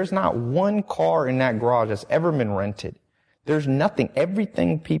edge. There's not one car in that garage that's ever been rented. There's nothing.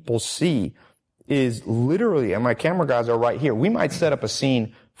 Everything people see is literally, and my camera guys are right here. We might set up a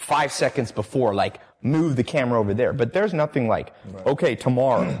scene 5 seconds before, like move the camera over there, but there's nothing like, okay,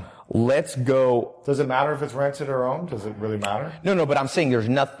 tomorrow, let's go. Does it matter if it's rented or owned? Does it really matter? No, but I'm saying there's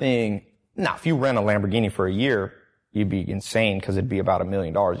nothing. Now, if you rent a Lamborghini for a year, you'd be insane because it'd be about $1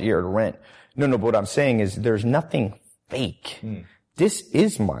 million a year to rent. No, but what I'm saying is there's nothing fake. This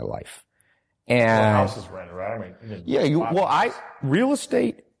is my life. And the house is rented, right? I mean, real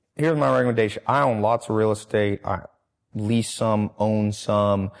estate, here's my recommendation. I own lots of real estate. I lease some, own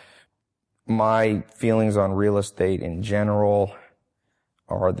some. My feelings on real estate in general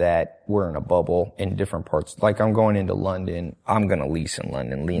are that we're in a bubble in different parts. Like I'm going into London. I'm going to lease in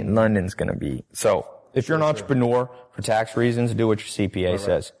London. London's going to be. So if you're an entrepreneur for tax reasons, do what your CPA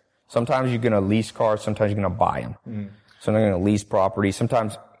says. Sometimes you're going to lease cars. Sometimes you're going to buy them. So I'm going to lease property.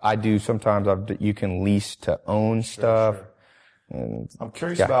 Sometimes you can lease to own stuff. Sure. And I'm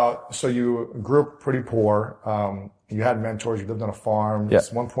curious about, so you grew up pretty poor. You had mentors. You lived on a farm. At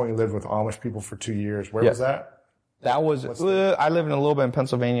one point you lived with Amish people for 2 years. Where was that? That was, I lived in a little bit in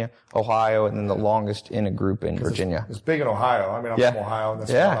Pennsylvania, Ohio, and then the longest in a group in Virginia. It's big in Ohio. I mean, I'm from Ohio, and there's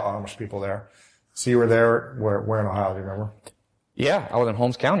a lot of Amish people there. So you were there, where in Ohio, do you remember? Yeah, I was in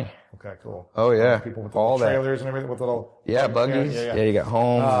Holmes County. Okay, cool. Oh, yeah. People with all trailers and everything with little... buggies. Yeah, you got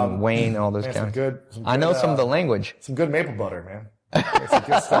Holmes and Wayne and all those counties. I know some of the language. Some good maple butter, man. Some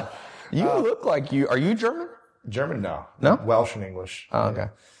good stuff. You look like are you German? German, no. No? Welsh and English. Oh, okay.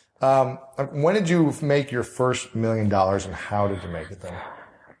 When did you make your first $1 million and how did you make it then?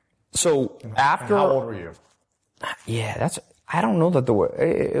 So after... And how old were you? Yeah, I don't know that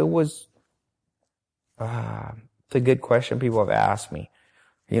it was, it's a good question people have asked me.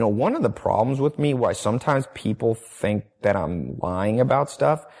 You know, one of the problems with me, why sometimes people think that I'm lying about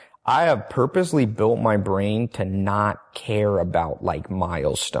stuff, I have purposely built my brain to not care about like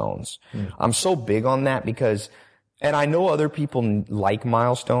milestones. I'm so big on that because, and I know other people like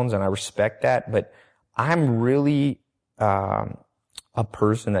milestones and I respect that, but I'm really, a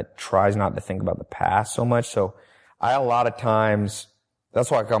person that tries not to think about the past so much. So a lot of times,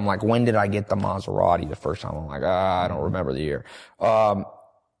 that's why I'm like, when did I get the Maserati the first time? I'm like, I don't remember the year.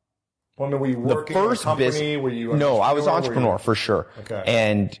 When were you working in a company? Were you no, I was entrepreneur for sure. Okay.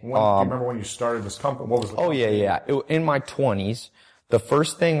 And, do you remember when you started this company? What was the company? Yeah. In my 20s, the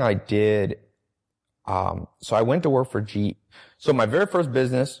first thing I did, so I went to work for So my very first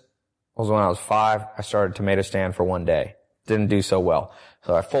business was when I was 5. I started a tomato stand for one day. Didn't do so well.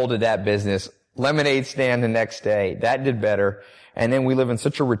 So I folded that business. Lemonade stand the next day. That did better. And then we live in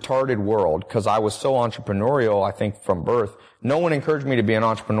such a retarded world because I was so entrepreneurial, I think, from birth. No one encouraged me to be an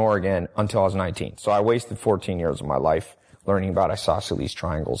entrepreneur again until I was 19. So I wasted 14 years of my life learning about isosceles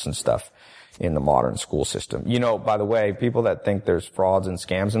triangles and stuff in the modern school system. You know, by the way, people that think there's frauds and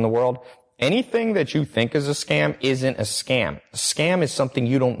scams in the world, anything that you think is a scam isn't a scam. A scam is something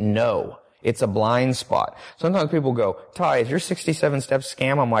you don't know. It's a blind spot. Sometimes people go, Ty, is your 67-step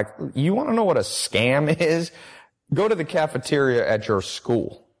scam? I'm like, you want to know what a scam is? Go to the cafeteria at your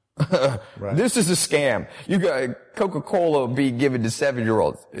school. Right. This is a scam. You got Coca-Cola be given to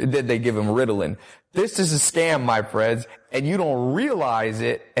 7-year-olds. Then they give them Ritalin. This is a scam, my friends, and you don't realize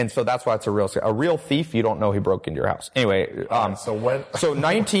it. And so that's why it's a real scam. A real thief, you don't know he broke into your house. Anyway, so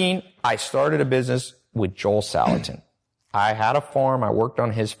 19, I started a business with Joel Salatin. I had a farm. I worked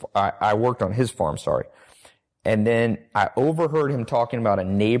on his farm, sorry. And then I overheard him talking about a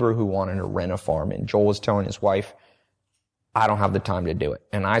neighbor who wanted to rent a farm. And Joel was telling his wife, I don't have the time to do it.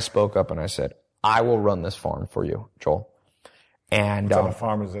 And I spoke up and I said, I will run this farm for you, Joel. And what kind of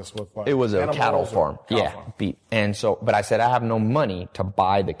farm is this? What, it was a cattle farm. Farm. Beef. And so, but I said, I have no money to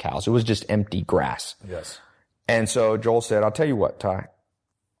buy the cows. It was just empty grass. Yes. And so Joel said, I'll tell you what, Ty,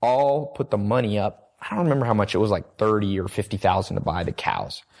 I'll put the money up. I don't remember how much it was, like 30 or 50,000 to buy the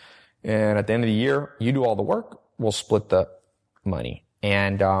cows. And at the end of the year, you do all the work. We'll split the money.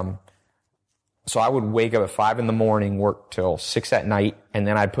 And, so I would wake up at 5 a.m, work till 6 p.m, and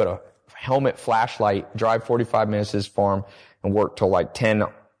then I'd put a helmet, flashlight, drive 45 minutes to this farm and work till like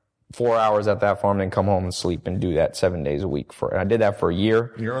 4 hours at that farm, then come home and sleep and do that 7 days a week and I did that for a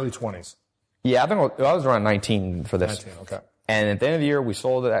year. In your early 20s? Yeah, I think I was around 19 for this. 19, okay. And at the end of the year, we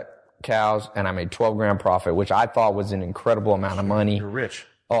sold that cows and I made 12 grand profit, which I thought was an incredible amount of money. You're rich.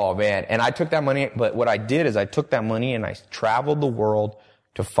 Oh man. And I took that money, but what I did is I took that money and I traveled the world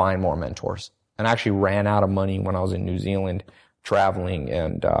to find more mentors. And I actually ran out of money when I was in New Zealand traveling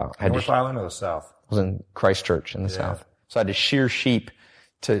and, North Island or the South? I was in Christchurch in the South. So I had to shear sheep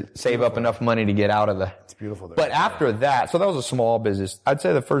to save up enough money to get out of the. It's beautiful there. But after that, so that was a small business. I'd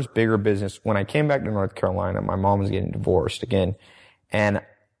say the first bigger business, when I came back to North Carolina, my mom was getting divorced again. And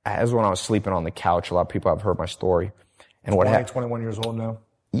as when I was sleeping on the couch, a lot of people have heard my story. And what happened? 21 years old now?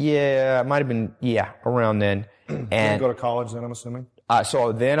 Yeah, it might have been, around then. And you didn't go to college then, I'm assuming?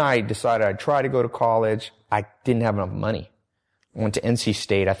 So then I decided I'd try to go to college. I didn't have enough money. I went to NC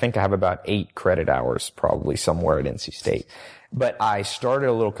State. I think I have about 8 credit hours probably somewhere at NC State. But I started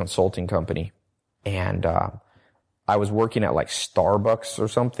a little consulting company and, I was working at like Starbucks or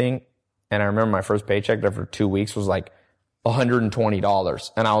something. And I remember my first paycheck after 2 weeks was like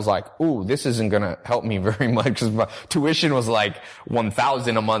 $120. And I was like, ooh, this isn't going to help me very much because my tuition was like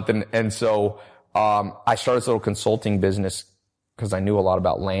 $1,000 a month. And so, I started this little consulting business because I knew a lot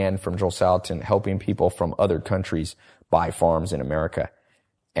about land from Joel Salatin, helping people from other countries buy farms in America.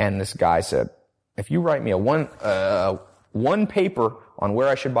 And this guy said, if you write me a one paper on where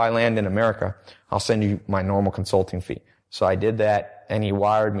I should buy land in America, I'll send you my normal consulting fee. So I did that and he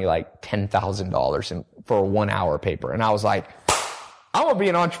wired me like $10,000 for a 1-hour paper. And I was like, I'm going to be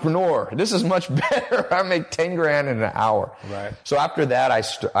an entrepreneur. This is much better. I make 10 grand in an hour. Right. So after that,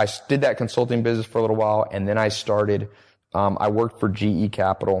 I did that consulting business for a little while. And then I started, I worked for GE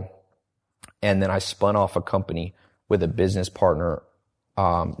Capital, and then I spun off a company with a business partner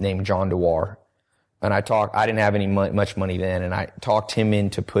named John Dewar. And I didn't have any much money then, and I talked him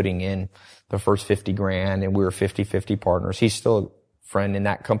into putting in the first 50 grand, and we were 50-50 partners. He's still a friend, and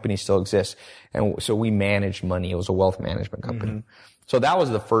that company still exists. And so we managed money. It was a wealth management company. Mm-hmm. So that was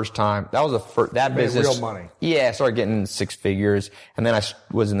the first time. That was that business. Real money. Yeah, I started getting 6 figures, and then I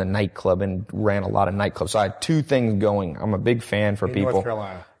was in the nightclub and ran a lot of nightclubs. So I had 2 things going. I'm a big fan for people. North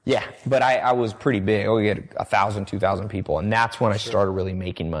Carolina. Yeah, but I was pretty big. We had 1,000, 2,000 people, and that's when I started really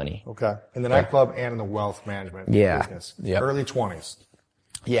making money. Okay. In the nightclub and in the wealth management business. Yeah. Early 20s.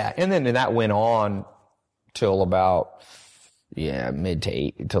 Yeah, and then that went on till about mid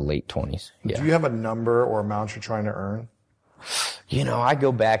to late 20s. Yeah. Do you have a number or amount you're trying to earn? You know, I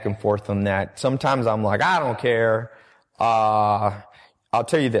go back and forth on that. Sometimes I'm like, I don't care. I'll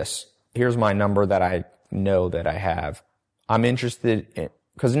tell you this. Here's my number that I know that I have. I'm interested in,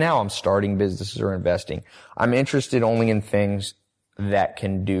 because now I'm starting businesses or investing. I'm interested only in things that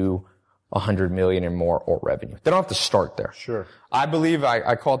can do 100 million and more or revenue. They don't have to start there. Sure. I believe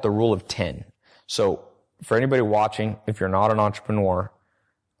I call it the rule of 10. So for anybody watching, if you're not an entrepreneur,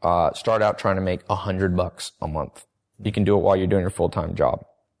 start out trying to make $100 a month. You can do it while you're doing your full-time job.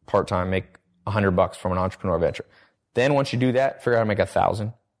 Part-time, make $100 from an entrepreneur venture. Then once you do that, figure out how to make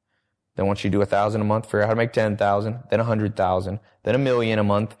 1,000. Then once you do 1,000 a month, figure out how to make 10,000, then 100,000, then 1 million a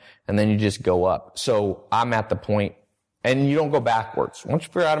month, and then you just go up. So I'm at the point, and you don't go backwards. Once you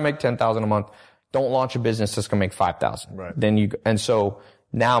figure out how to make 10,000 a month, don't launch a business that's going to make 5,000. Right. And so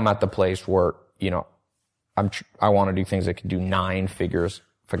now I'm at the place where, you know, I want to do things that can do 9 figures.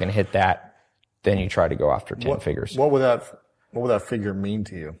 If I can hit that, then you try to go after 10 figures. What would that figure mean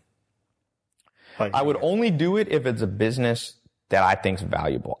to you? Like, I would only do it if it's a business that I think is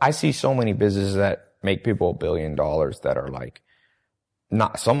valuable. I see so many businesses that make people $1 billion that are like,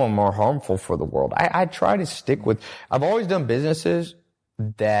 some of them are harmful for the world. I try to stick with, I've always done businesses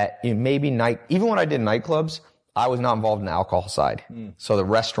that maybe even when I did nightclubs, I was not involved in the alcohol side. So the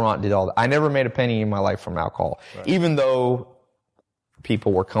restaurant did all that. I never made a penny in my life from alcohol, even though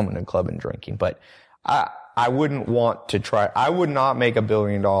people were coming to the club and drinking. But I wouldn't want to try. I would not make $1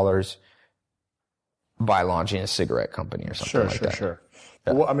 billion by launching a cigarette company or something like that. Sure.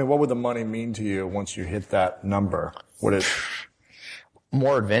 Yeah. Well, I mean, what would the money mean to you once you hit that number? What is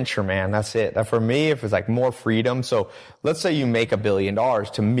more adventure, man? That's it. That for me, if it's like more freedom. So let's say you make $1 billion.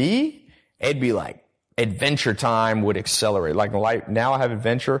 To me, it'd be like adventure time would accelerate. Like now I have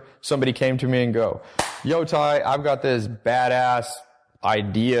adventure. Somebody came to me and go, yo, Ty, I've got this badass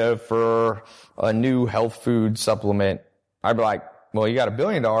idea for a new health food supplement. I'd be like, well, you got $1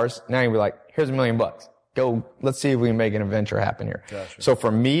 billion. Now you'd be like, here's $1 million. Go, let's see if we can make an adventure happen here. Gotcha. So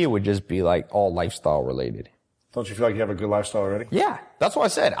for me, it would just be like all lifestyle related. Don't you feel like you have a good lifestyle already? Yeah. That's what I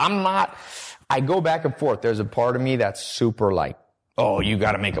said. I go back and forth. There's a part of me that's super like, oh, you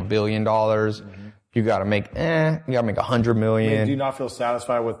got to make $1 billion. Mm-hmm. You got to make, you got to make 100 million. I mean, do you not feel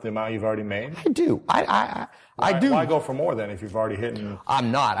satisfied with the amount you've already made? I do. I do. Why go for more then if you've already hit?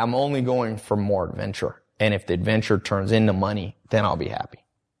 I'm not. I'm only going for more adventure. And if the adventure turns into money, then I'll be happy.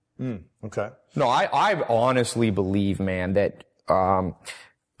 Okay. No, I honestly believe, man, that,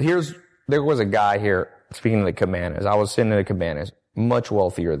 there was a guy here, speaking of the Cabanas, I was sitting in the Cabanas, much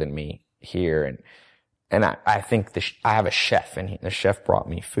wealthier than me here. And I think I have a chef and the chef brought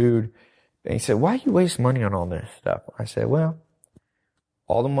me food and he said, why do you waste money on all this stuff? I said, well,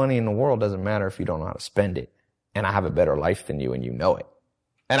 all the money in the world doesn't matter if you don't know how to spend it. And I have a better life than you and you know it.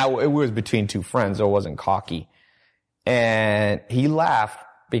 And it was between two friends, so it wasn't cocky. And he laughed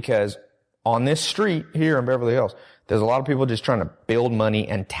because on this street here in Beverly Hills, there's a lot of people just trying to build money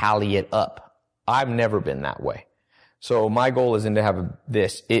and tally it up. I've never been that way. So my goal isn't to have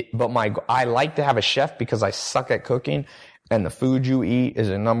I like to have a chef because I suck at cooking, and the food you eat is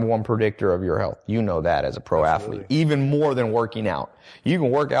the number one predictor of your health. You know that as a pro athlete, even more than working out. You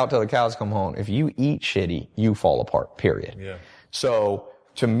can work out till the cows come home. If you eat shitty, you fall apart, period. Yeah. So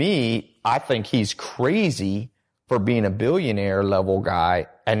to me, I think he's crazy for being a billionaire level guy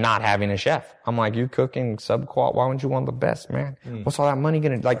and not having a chef. I'm like, you cooking subqual, why wouldn't you want the best, man? What's all that money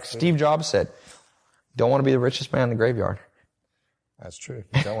gonna, like Steve Jobs said, don't want to be the richest man in the graveyard. That's true.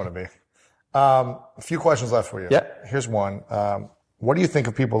 You don't want to be. A few questions left for you. Yeah. Here's one. What do you think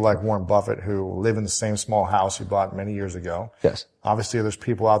of people like Warren Buffett who live in the same small house he bought many years ago? Yes. Obviously, there's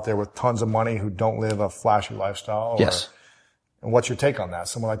people out there with tons of money who don't live a flashy lifestyle. Yes. And what's your take on that?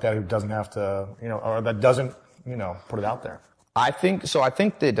 Someone like that who doesn't have to, or that doesn't, put it out there. I think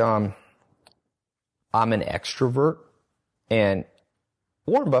that, I'm an extrovert, and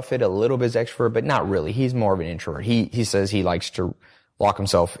Warren Buffett a little bit is extrovert, but not really. He's more of an introvert. He says he likes to lock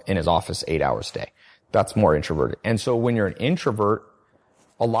himself in his office 8 hours a day. That's more introverted. And so when you're an introvert,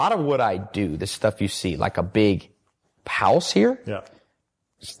 a lot of what I do, the stuff you see, like a big house here. Yeah.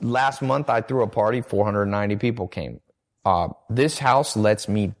 Last month I threw a party, 490 people came. This house lets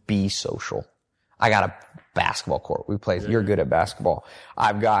me be social. I got a basketball court. We play. You're good at basketball.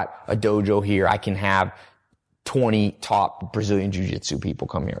 I've got a dojo here. I can have 20 top Brazilian jiu-jitsu people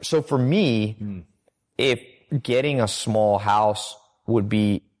come here. So for me, if getting a small house would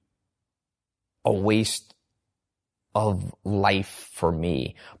be a waste of life for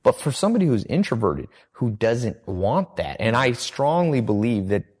me, but for somebody who's introverted, who doesn't want that, and I strongly believe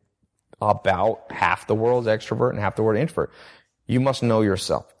that about half the world's extrovert and half the world introvert, you must know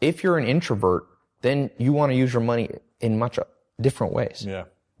yourself. If you're an introvert, then you want to use your money in much different ways. Yeah.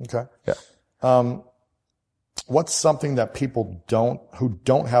 Okay. Yeah. What's something that people who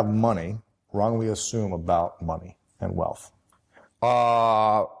don't have money wrongly assume about money and wealth?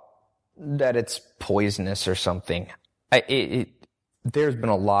 That it's poisonous or something. There's been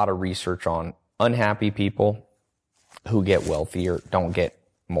a lot of research on unhappy people who get wealthier don't get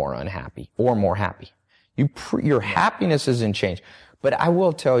more unhappy or more happy. Your happiness isn't changed. But I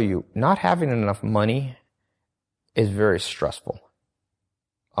will tell you, not having enough money is very stressful.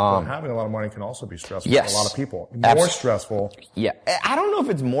 Having a lot of money can also be stressful yes, for a lot of people. More stressful. Yeah. I don't know if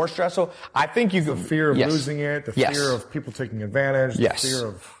it's more stressful. I think you could. The fear of losing it, the fear of people taking advantage, the fear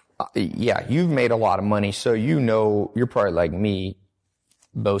of... yeah, you've made a lot of money, so you're probably like me,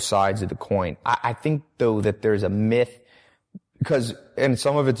 both sides of the coin. I think, though, that there's a myth, and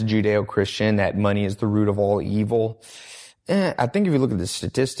some of it's Judeo-Christian, that money is the root of all evil. I think if you look at the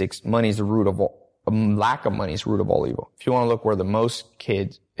statistics, money is the root of lack of money is the root of all evil. If you want to look where the most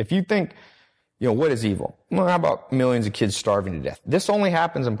kids, if you think, what is evil? Well, how about millions of kids starving to death? This only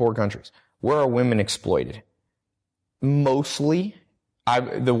happens in poor countries. Where are women exploited? Mostly,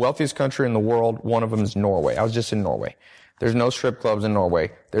 The wealthiest country in the world, one of them is Norway. I was just in Norway. There's no strip clubs in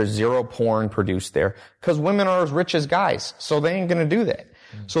Norway. There's zero porn produced there because women are as rich as guys. So they ain't going to do that.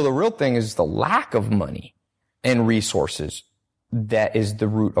 So the real thing is the lack of money and resources that is the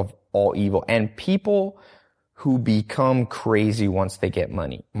root of all evil. And people who become crazy once they get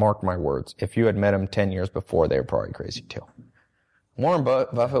money, mark my words, if you had met them 10 years before, they were probably crazy too. Warren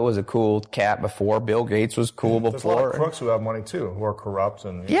Buffett was a cool cat before. Bill Gates was cool before. There's a lot of crooks who have money too, who are corrupt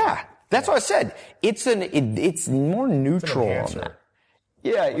and. Yeah, that's what I said. It's more neutral on that.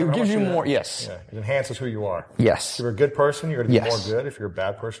 Yeah, it gives you more. Yes. Yeah, it enhances who you are. Yes. If you're a good person, you're going to be more good. If you're a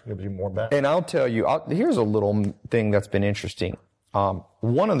bad person, you're going to be more bad. And I'll tell you, here's a little thing that's been interesting.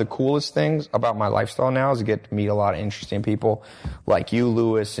 One of the coolest things about my lifestyle now is I get to meet a lot of interesting people like you,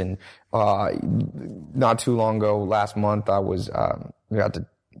 Lewis, and not too long ago, last month, me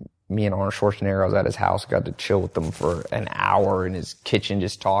and Arnold Schwarzenegger, I was at his house, got to chill with him for an hour in his kitchen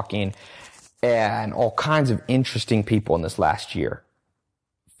just talking, and all kinds of interesting people in this last year.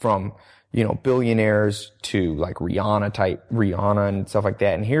 From, billionaires to like Rihanna and stuff like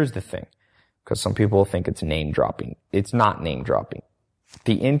that. And here's the thing, because some people think it's name dropping. It's not name dropping.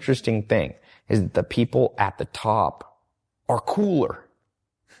 The interesting thing is that the people at the top are cooler.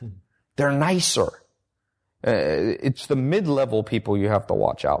 They're nicer. It's the mid-level people you have to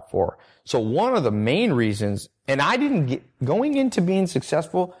watch out for. So one of the main reasons, and going into being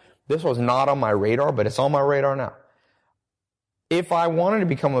successful, this was not on my radar, but it's on my radar now. If I wanted to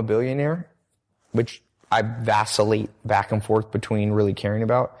become a billionaire, which I vacillate back and forth between really caring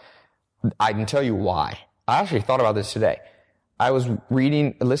about, I can tell you why. I actually thought about this today. I was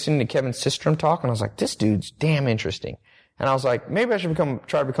listening to Kevin Systrom talk, and I was like, this dude's damn interesting. And I was like, maybe I should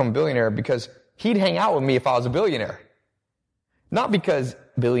try to become a billionaire because he'd hang out with me if I was a billionaire. Not because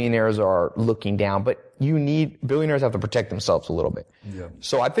billionaires are looking down, but billionaires have to protect themselves a little bit. Yeah.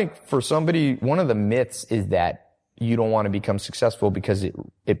 So I think for somebody, one of the myths is that you don't want to become successful because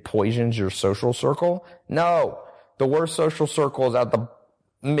it poisons your social circle. No, the worst social circle is at the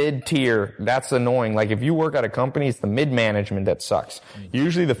mid-tier. That's annoying. Like if you work at a company, it's the mid-management that sucks.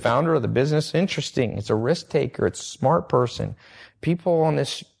 Usually the founder of the business, interesting. It's a risk taker. It's a smart person. People on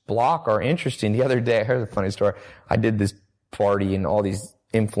this block are interesting. The other day, I heard a funny story. I did this party and all these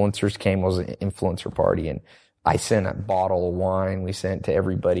influencers came. It was an influencer party and I sent a bottle of wine. We sent to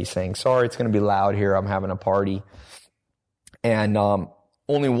everybody saying, sorry, it's going to be loud here. I'm having a party. And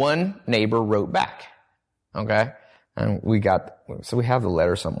only one neighbor wrote back. Okay? And we have the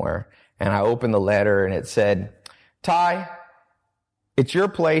letter somewhere. And I opened the letter and it said, Ty, it's your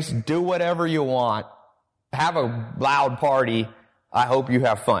place. Do whatever you want. Have a loud party. I hope you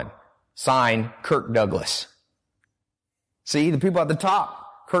have fun. Signed, Kirk Douglas. See, the people at the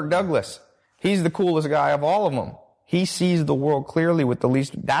top, Kirk Douglas. He's the coolest guy of all of them. He sees the world clearly with the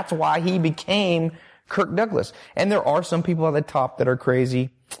least. That's why he became Kirk Douglas. And there are some people at the top that are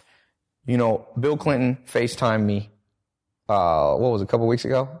crazy. Bill Clinton FaceTimed me. What was it, a couple weeks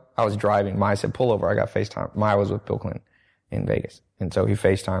ago? I was driving. Maya said, pull over. I got FaceTime. Maya was with Bill Clinton in Vegas. And so he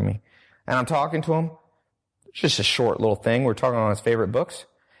FaceTimed me. And I'm talking to him. It's just a short little thing. We're talking on his favorite books.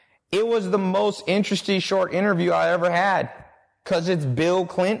 It was the most interesting short interview I ever had. Cause it's Bill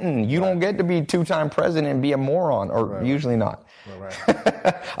Clinton. You don't get to be two-time president and be a moron, or usually not. Right.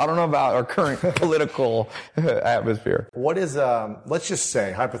 I don't know about our current political atmosphere. What is, let's just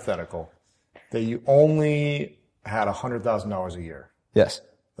say, hypothetical, that you only had $100,000 a year. Yes.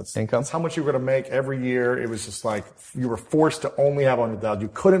 Income. That's how much you were going to make every year. It was just like you were forced to only have $100,000. You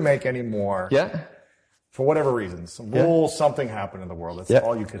couldn't make any more. Yeah. For whatever reason. Some rule, something happened in the world. That's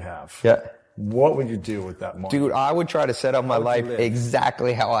all you could have. Yeah. What would you do with that money? Dude, I would try to set up my life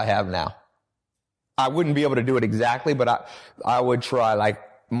exactly how I have now. I wouldn't be able to do it exactly, but I would try. Like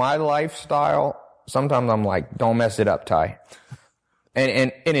my lifestyle, sometimes I'm like, don't mess it up, Ty.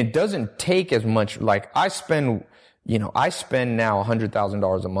 And it doesn't take as much. Like I spend now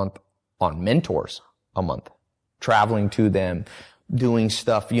 $100,000 a month on mentors a month, traveling to them, doing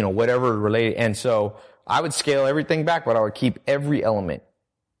stuff, whatever related. And so I would scale everything back, but I would keep every element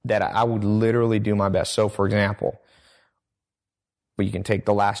that I would literally do my best. So for example, but you can take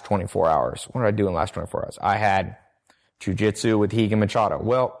the last 24 hours. What did I do in the last 24 hours? I had jiu-jitsu with Higa Machado.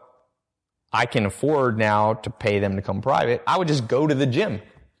 Well, I can afford now to pay them to come private. I would just go to the gym.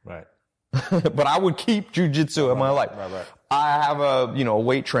 Right. But I would keep jiu-jitsu in my life. Right. I have a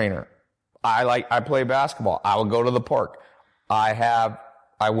weight trainer. I play basketball. I would go to the park. I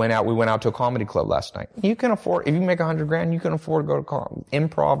we went out to a comedy club last night. You can afford, if you make $100,000, you can afford to go to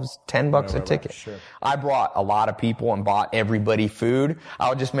improv's $10 a ticket. Sure. I brought a lot of people and bought everybody food. I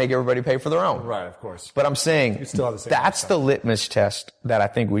would just make everybody pay for their own. Right, of course. But I'm saying You still have the same that's lifestyle. the litmus test that I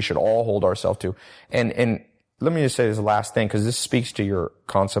think we should all hold ourselves to. And let me just say this last thing, because this speaks to your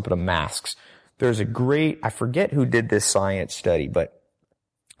concept of masks. There's a great, I forget who did this science study, but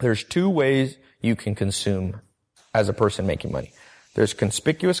there's 2 ways you can consume as a person making money. There's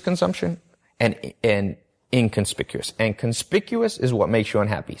conspicuous consumption and inconspicuous. And conspicuous is what makes you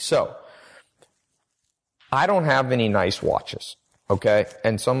unhappy. So, I don't have any nice watches, okay?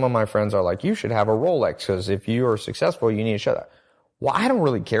 And some of my friends are like, you should have a Rolex, because if you are successful, you need to show that. Well, I don't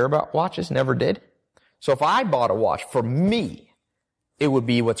really care about watches, never did. So if I bought a watch, for me, it would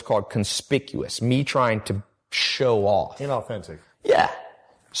be what's called conspicuous, me trying to show off. Inauthentic. Yeah.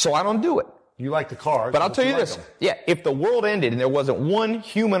 So I don't do it. You like the cars. But I'll tell you like this. them. Yeah, if the world ended and there wasn't one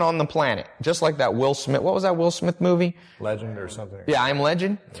human on the planet, just like that Will Smith, what was that Will Smith movie? Legend or something. Yeah, I Am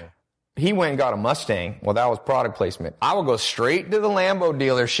Legend. Yeah. He went and got a Mustang. Well, that was product placement. I would go straight to the Lambo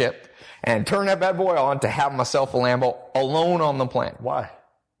dealership and turn that bad boy on to have myself a Lambo alone on the planet. Why?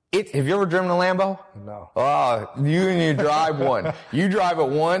 Have you ever driven a Lambo? No. Oh, you drive one. You drive it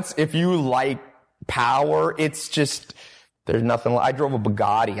once. If you like power, it's just, there's nothing. I drove a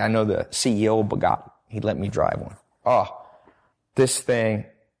Bugatti. I know the CEO of Bugatti. He let me drive one. Oh, this thing,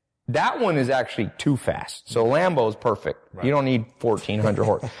 that one is actually too fast. So Lambo is perfect. Right. You don't need 1,400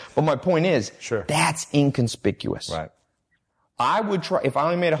 horse. But my point is, sure, that's inconspicuous. Right. I would try, if I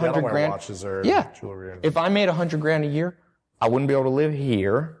only made $100,000. Watches or jewelry. If I made $100,000 a year, I wouldn't be able to live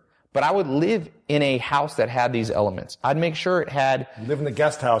here. But I would live in a house that had these elements. I'd make sure it had... You live in the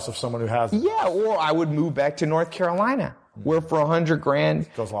guest house of someone who has... Yeah, or I would move back to North Carolina, where for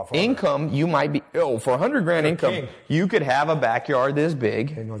 $100,000 income, you might be... Oh, for $100,000 income, king. you could have a backyard this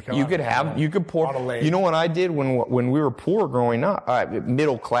big. In North Carolina. You could pour... You know what I did when we were poor growing up?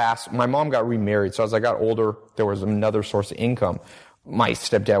 Middle class. My mom got remarried, so as I got older, there was another source of income. My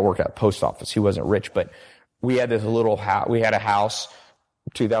stepdad worked at a post office. He wasn't rich, but we had this little house. We had a house...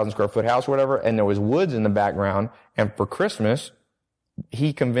 2,000 square foot house, whatever, and there was woods in the background. And for Christmas,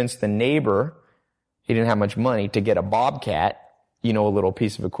 he convinced the neighbor, he didn't have much money, to get a bobcat, a little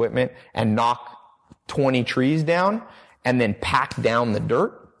piece of equipment, and knock 20 trees down, and then pack down the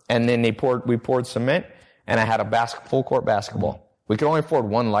dirt. And then we poured cement, and I had a full court basketball. We could only afford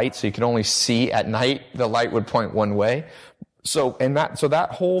one light, so you could only see at night. The light would point one way. So that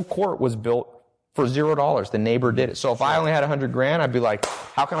whole court was built for $0. The neighbor did it. So if I only had $100,000, I'd be like,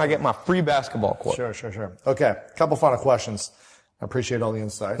 how can I get my free basketball court? Sure. Okay. A couple final questions. I appreciate all the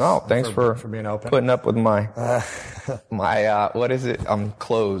insights. No, thanks for being open. Putting up with my, what is it? I'm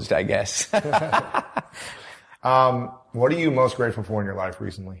closed, I guess. What are you most grateful for in your life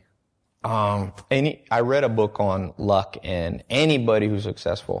recently? I read a book on luck, and anybody who's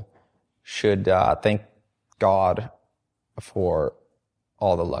successful should, thank God for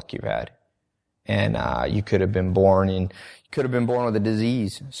all the luck you've had. And you could have been born with a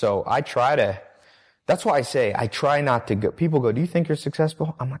disease. So that's why I try not to go. People go, do you think you're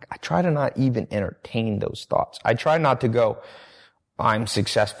successful? I'm like, I try to not even entertain those thoughts. I try not to go, I'm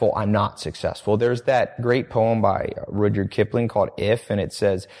successful, I'm not successful. There's that great poem by Rudyard Kipling called If, and it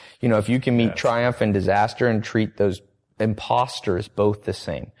says, if you can meet triumph and disaster and treat those imposters both the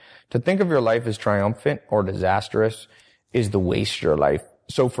same. To think of your life as triumphant or disastrous is the waste of your life.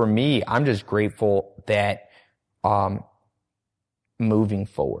 So for me, I'm just grateful that, moving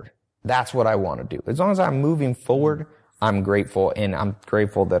forward, that's what I want to do. As long as I'm moving forward, I'm grateful, and I'm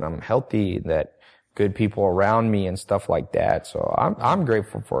grateful that I'm healthy, that good people around me and stuff like that. So I'm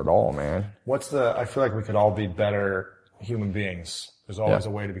grateful for it all, man. I feel like we could all be better human beings. There's always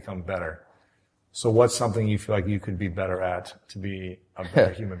a way to become better. So what's something you feel like you could be better at to be a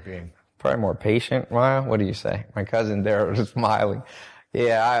better human being? Probably more patient, Maya. What do you say? My cousin there was smiling.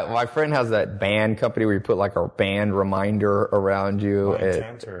 Yeah, my friend has that band company where you put like a band reminder around you. My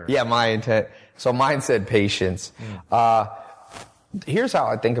intent? Yeah, my intent. So mine said patience. Here's how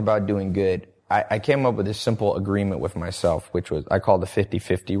I think about doing good. I came up with this simple agreement with myself, which was, I call the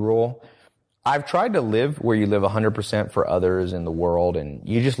 50-50 rule. I've tried to live where you live 100% for others in the world, and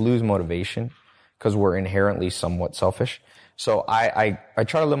you just lose motivation because we're inherently somewhat selfish. So I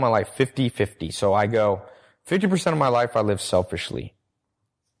try to live my life 50-50. So I go, 50% of my life I live selfishly.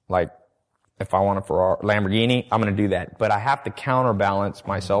 Like, if I want a Ferrari, Lamborghini, I'm going to do that. But I have to counterbalance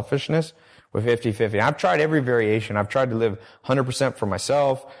my selfishness with 50-50. I've tried every variation. I've tried to live 100% for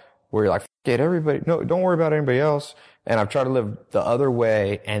myself, where you're like, get everybody, no, don't worry about anybody else. And I've tried to live the other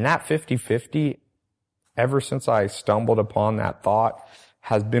way. And that 50-50, ever since I stumbled upon that thought,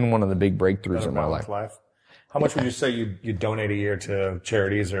 has been one of the big breakthroughs in my life. How much would you say you donate a year to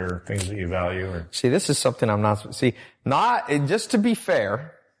charities or things that you value? Or? See, this is something I'm not, just to be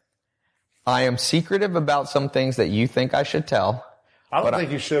fair, I am secretive about some things that you think I should tell. I don't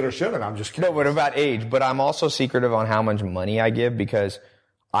think you should or shouldn't. I'm just kidding. No, but about age. But I'm also secretive on how much money I give because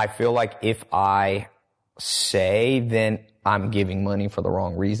I feel like if I say, then I'm giving money for the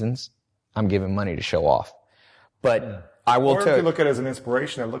wrong reasons. I'm giving money to show off. But I will tell you. Or if you look at it as an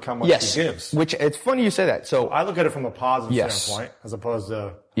inspiration and look how much he gives. Which, it's funny you say that. So I look at it from a positive standpoint as opposed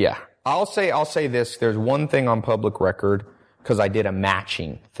to. Yeah. I'll say this. There's one thing on public record because I did a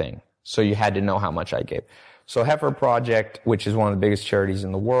matching thing. So you had to know how much I gave. So Heifer Project, which is one of the biggest charities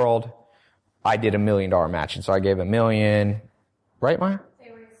in the world, I did $1 million matching. So I gave $1 million, right, Maya?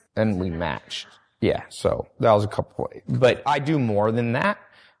 And we matched. Yeah. So that was a couple, but I do more than that.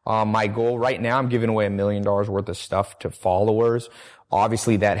 My goal right now, I'm giving away $1 million worth of stuff to followers.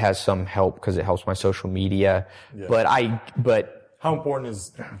 Obviously that has some help because it helps my social media, but how important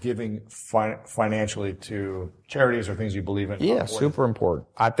is giving financially to charities or things you believe in? Yeah, super important.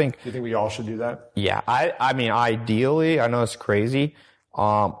 Do you think we all should do that? Yeah. I mean, ideally, I know it's crazy.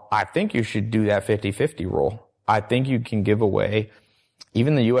 I think you should do that 50-50 rule. I think you can give away,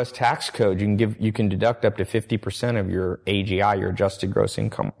 even the U.S. tax code, you can deduct up to 50% of your AGI, your adjusted gross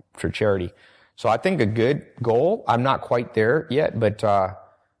income, for charity. So I think a good goal, I'm not quite there yet, but,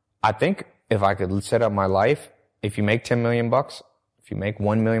 I think if I could set up my life, if you make $10 million, if you make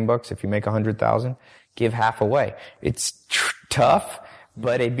 $1 million, if you make 100,000, give half away. It's tough,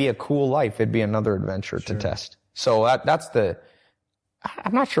 but it'd be a cool life. It'd be another adventure to test. So I'm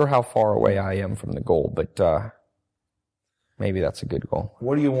not sure how far away I am from the goal, but, maybe that's a good goal.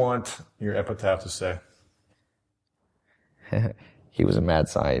 What do you want your epitaph to say? He was a mad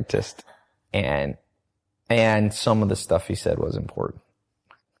scientist, and some of the stuff he said was important.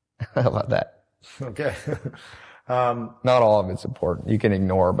 How about that? Okay. Not all of it's important. You can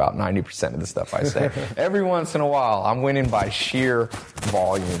ignore about 90% of the stuff I say. Every once in a while, I'm winning by sheer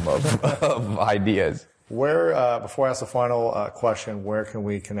volume of ideas. Where, before I ask the final question, where can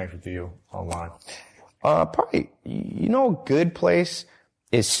we connect with you online? Probably, a good place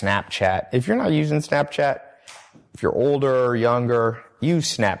is Snapchat. If you're not using Snapchat, if you're older or younger,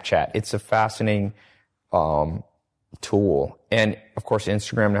 use Snapchat. It's a fascinating, tool. And of course,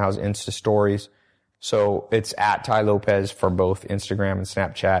 Instagram now has Insta stories. So it's at Ty Lopez for both Instagram and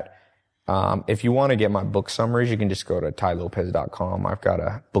Snapchat. If you want to get my book summaries, you can just go to tylopez.com. I've got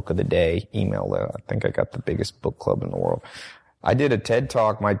a book of the day email. I think I got the biggest book club in the world. I did a TED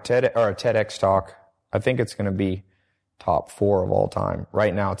talk, a TEDx talk. I think it's going to be top 4 of all time.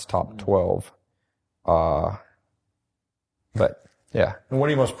 Right now it's top 12. But yeah. And what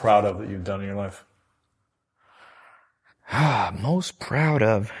are you most proud of that you've done in your life? Most proud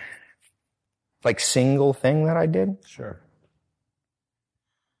of, like, single thing that I did? Sure.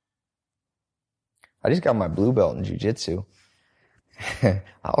 I just got my blue belt in jiu-jitsu. I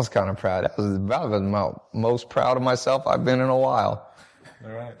was kind of proud. That was about the most proud of myself I've been in a while.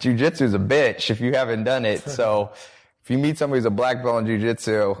 All right. Jiu-jitsu is a bitch if you haven't done it. So if you meet somebody who's a black belt in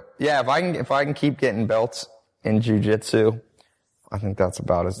jiu-jitsu, if I can keep getting belts in jiu-jitsu, I think that's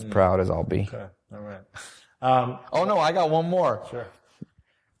about as proud as I'll be. Okay. All right. Oh no, I got one more. Sure.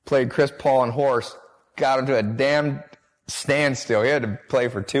 Played Chris Paul on horse, got him to a damn standstill. He had to play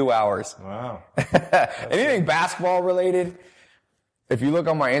for 2 hours. Wow. Anything basketball related, if you look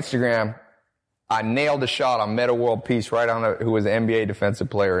on my Instagram, I nailed a shot on Meta World Peace right on who was the NBA Defensive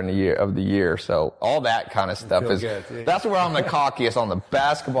Player of the year. So all that kind of stuff that's where I'm the cockiest, on the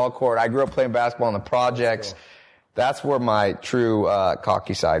basketball court. I grew up playing basketball in the projects. That's where my true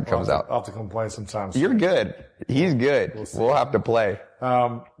cocky side comes out. I'll have to complain sometimes. You're good. He's good. We'll have to play.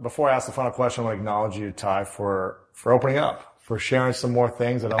 Before I ask the final question, I want to acknowledge you, Ty, for opening up, for sharing some more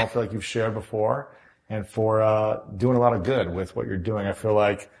things that I don't feel like you've shared before, and for doing a lot of good with what you're doing. I feel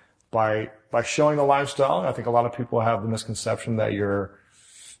like by showing the lifestyle, I think a lot of people have the misconception that you're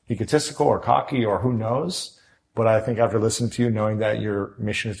egotistical or cocky or who knows. But I think after listening to you, knowing that your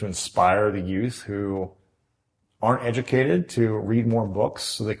mission is to inspire the youth who aren't educated to read more books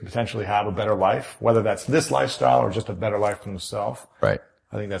so they can potentially have a better life, whether that's this lifestyle or just a better life for themselves. Right.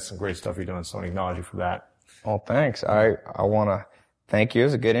 I think that's some great stuff you're doing, so I acknowledge you for that. Oh, thanks. I want to thank you. It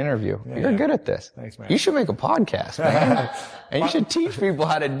was a good interview. You're good at this. Thanks, man. You should make a podcast, man. And you should teach people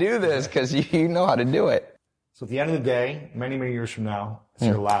how to do this because you know how to do it. So at the end of the day, many, many years from now, it's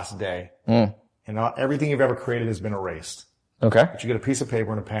your last day. And everything you've ever created has been erased. Okay. But you get a piece of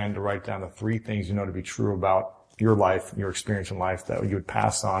paper and a pen to write down the 3 things you know to be true about your life, your experience in life that you would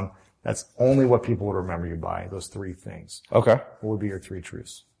pass on That's only what people would remember you by, those 3 things. Okay. What would be your 3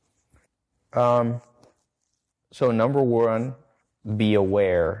 truths? So number 1, be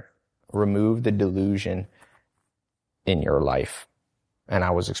aware. Remove the delusion in your life. And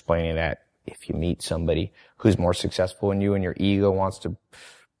I was explaining that if you meet somebody who's more successful than you and your ego wants to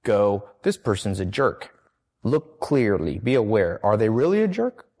go, this person's a jerk. Look clearly. Be aware. Are they really a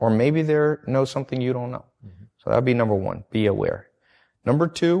jerk? Or maybe they know something you don't know. Mm-hmm. So that'd be number 1. Be aware. Number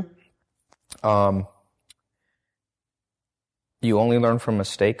 2, you only learn from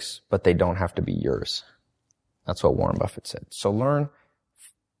mistakes, but they don't have to be yours. That's what Warren Buffett said. So learn.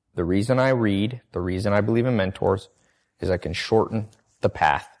 The reason I read, the reason I believe in mentors is I can shorten the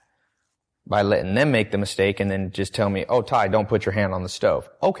path by letting them make the mistake and then just tell me, oh, Ty, don't put your hand on the stove.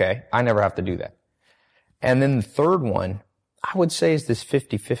 Okay, I never have to do that. And then the third one, I would say, is this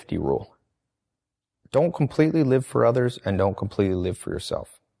 50-50 rule. Don't completely live for others and don't completely live for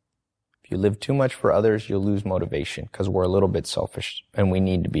yourself. If you live too much for others, you'll lose motivation because we're a little bit selfish and we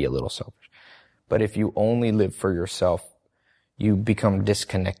need to be a little selfish. But if you only live for yourself, you become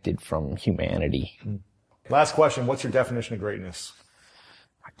disconnected from humanity. Last question. What's your definition of greatness?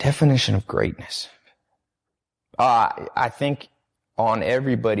 My definition of greatness. I think on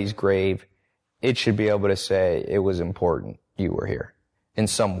everybody's grave, it should be able to say it was important you were here in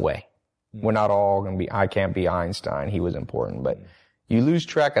some way. We're not all going to be, I can't be Einstein. He was important, but you lose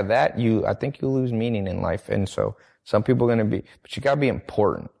track of that. I think you lose meaning in life. And so some people are going to be, but you got to be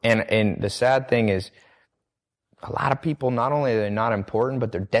important. And the sad thing is, a lot of people, not only are they not important,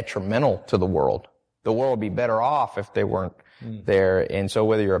 but they're detrimental to the world. The world would be better off if they weren't there. And so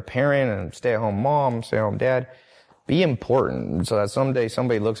whether you're a parent and stay-at-home mom, stay-at-home dad, be important so that someday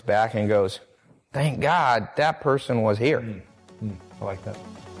somebody looks back and goes, thank God that person was here. I like that.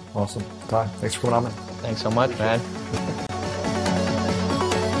 Awesome. Ty, thanks for coming on, man. Thanks so much, man.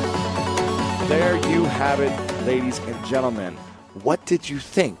 There you have it, ladies and gentlemen. What did you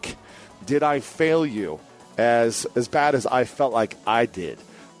think? Did I fail you as bad as I felt like I did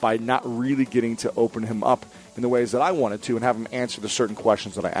by not really getting to open him up in the ways that I wanted to and have him answer the certain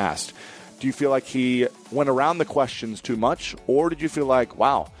questions that I asked? Do you feel like he went around the questions too much, or did you feel like,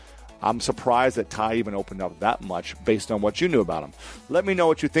 wow, I'm surprised that Ty even opened up that much based on what you knew about him? Let me know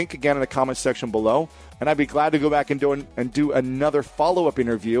what you think again in the comment section below, and I'd be glad to go back and do another follow-up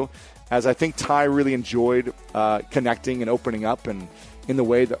interview, as I think Ty really enjoyed connecting and opening up and in the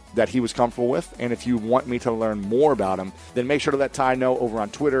way that he was comfortable with. And if you want me to learn more about him, then make sure to let Ty know over on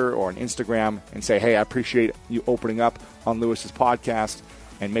Twitter or on Instagram and say, hey, I appreciate you opening up on Lewis's podcast,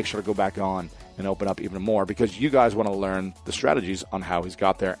 and make sure to go back on and open up even more, because you guys want to learn the strategies on how he's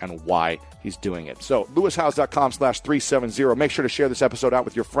got there and why he's doing it. So lewishowes.com/370. Make sure to share this episode out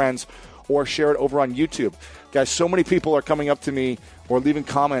with your friends or share it over on YouTube. Guys, so many people are coming up to me or leaving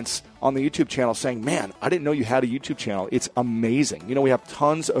comments on the YouTube channel saying, man, I didn't know you had a YouTube channel. It's amazing. You know, we have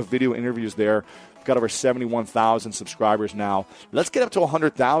tons of video interviews there. We've got over 71,000 subscribers now. Let's get up to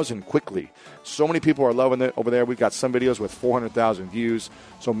 100,000 quickly. So many people are loving it over there. We've got some videos with 400,000 views.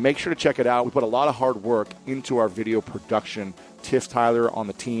 So make sure to check it out. We put a lot of hard work into our video production. Tiff Tyler on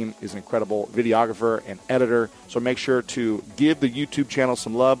the team is an incredible videographer and editor. So make sure to give the YouTube channel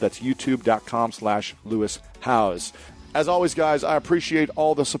some love. That's youtube.com/LewisHowes. As always, guys, I appreciate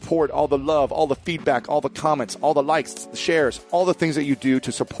all the support, all the love, all the feedback, all the comments, all the likes, the shares, all the things that you do to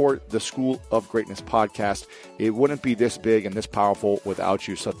support the School of Greatness podcast. It wouldn't be this big and this powerful without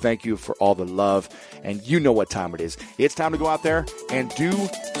you. So thank you for all the love. And you know what time it is. It's time to go out there and do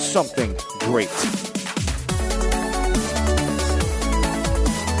something great.